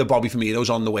are, whether Bobby Firmino's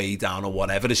on the way down or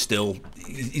whatever, is still,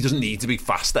 he doesn't need to be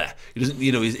faster. He doesn't,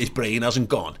 his brain hasn't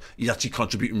gone. He's actually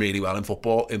contributing really well in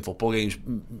football games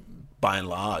by and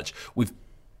large. We've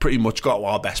pretty much got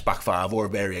our best back five, or a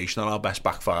variation on our best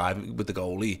back five with the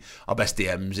goalie, our best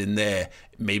DMs in there.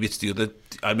 Maybe it's the other,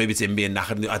 maybe it's him being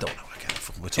knackered. I don't know.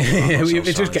 We're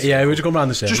just going around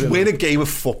the same. Just win a game of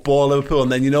football, Liverpool,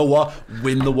 and then you know what?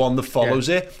 Win the one that follows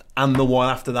it, and the one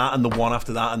after that, and the one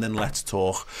after that, and then let's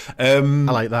talk. I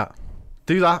like that.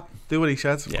 Do that. Do what he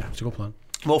said. Yeah, it's a good plan.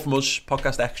 More from us,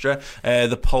 Podcast Extra.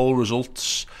 The poll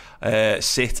results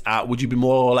sit at: would you be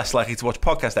more or less likely to watch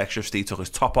Podcast Extra if Steve took his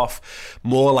top off?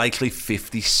 More likely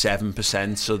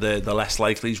 57%, so the less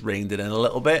likely's reined it in a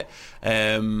little bit.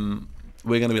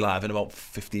 We're going to be live in about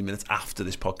 15 minutes after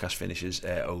this podcast finishes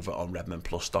over on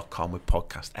redmenplus.com with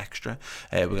Podcast Extra.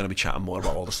 We're going to be chatting more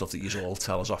about all the stuff that you all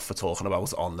tell us off for talking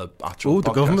about on the actual podcast.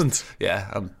 The government.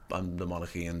 Yeah, and the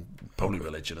monarchy and probably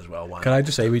religion as well. Can I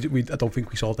just say, I don't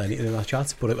think we solved anything in that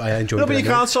chat, but I enjoyed it. No, but you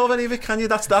can't solve any of it, can you?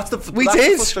 That's the We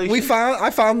did. I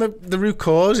found the root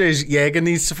cause is Jürgen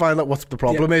needs to find out what the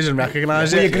problem is and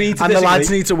recognise it. We agreed to and the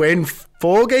lads need to win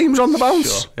 4 games on the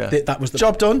bounce. Sure, yeah. That was the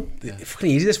job done.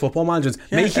 Fucking easy, this football manager.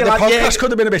 Make your podcast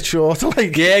could have been a bit shorter.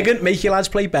 Like, Jürgen, make your lads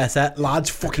play better. Lads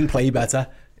fucking play better.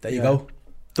 There you go.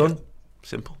 Done.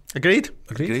 Simple. Agreed.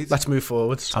 Let's move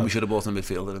forward. And we should have bought a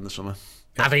midfielder in the summer.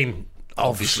 I mean,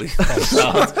 obviously.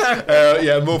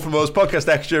 More from us. Podcast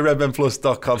Extra,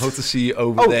 redmenplus.com. Hope to see you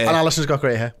over there. And Alison's got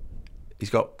great hair. He's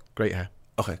got great hair.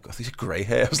 Okay, I think he's grey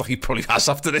hair. I was like, he probably has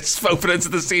after this opening to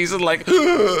the season. Like,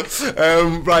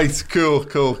 right,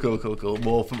 cool.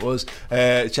 More from us.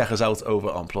 Check us out over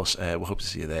on Plus. We hope to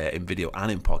see you there in video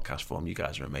and in podcast form. You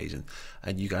guys are amazing,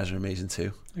 and you guys are amazing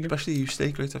too. Especially you,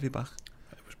 Steve. Great to have you back.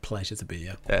 It was a pleasure to be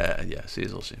here. Yeah. See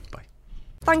you all soon. Bye.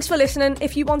 Thanks for listening.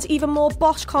 If you want even more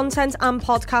Bosch content and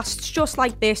podcasts just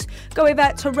like this, go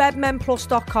over to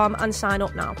redmenplus.com and sign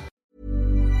up now.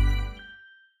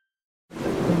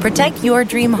 Protect your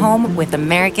dream home with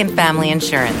American Family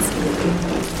Insurance.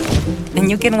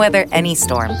 And you can weather any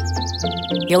storm.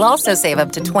 You'll also save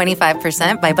up to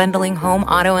 25% by bundling home,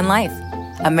 auto, and life.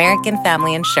 American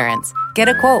Family Insurance. Get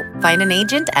a quote. Find an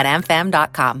agent at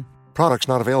amfam.com. Products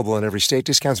not available in every state.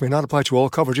 Discounts may not apply to all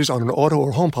coverages on an auto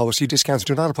or home policy. Discounts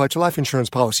do not apply to life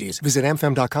insurance policies. Visit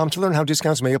amfam.com to learn how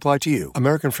discounts may apply to you.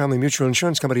 American Family Mutual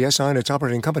Insurance Company, SI, and its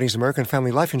operating companies, American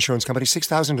Family Life Insurance Company,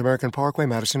 6000 American Parkway,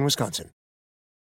 Madison, Wisconsin.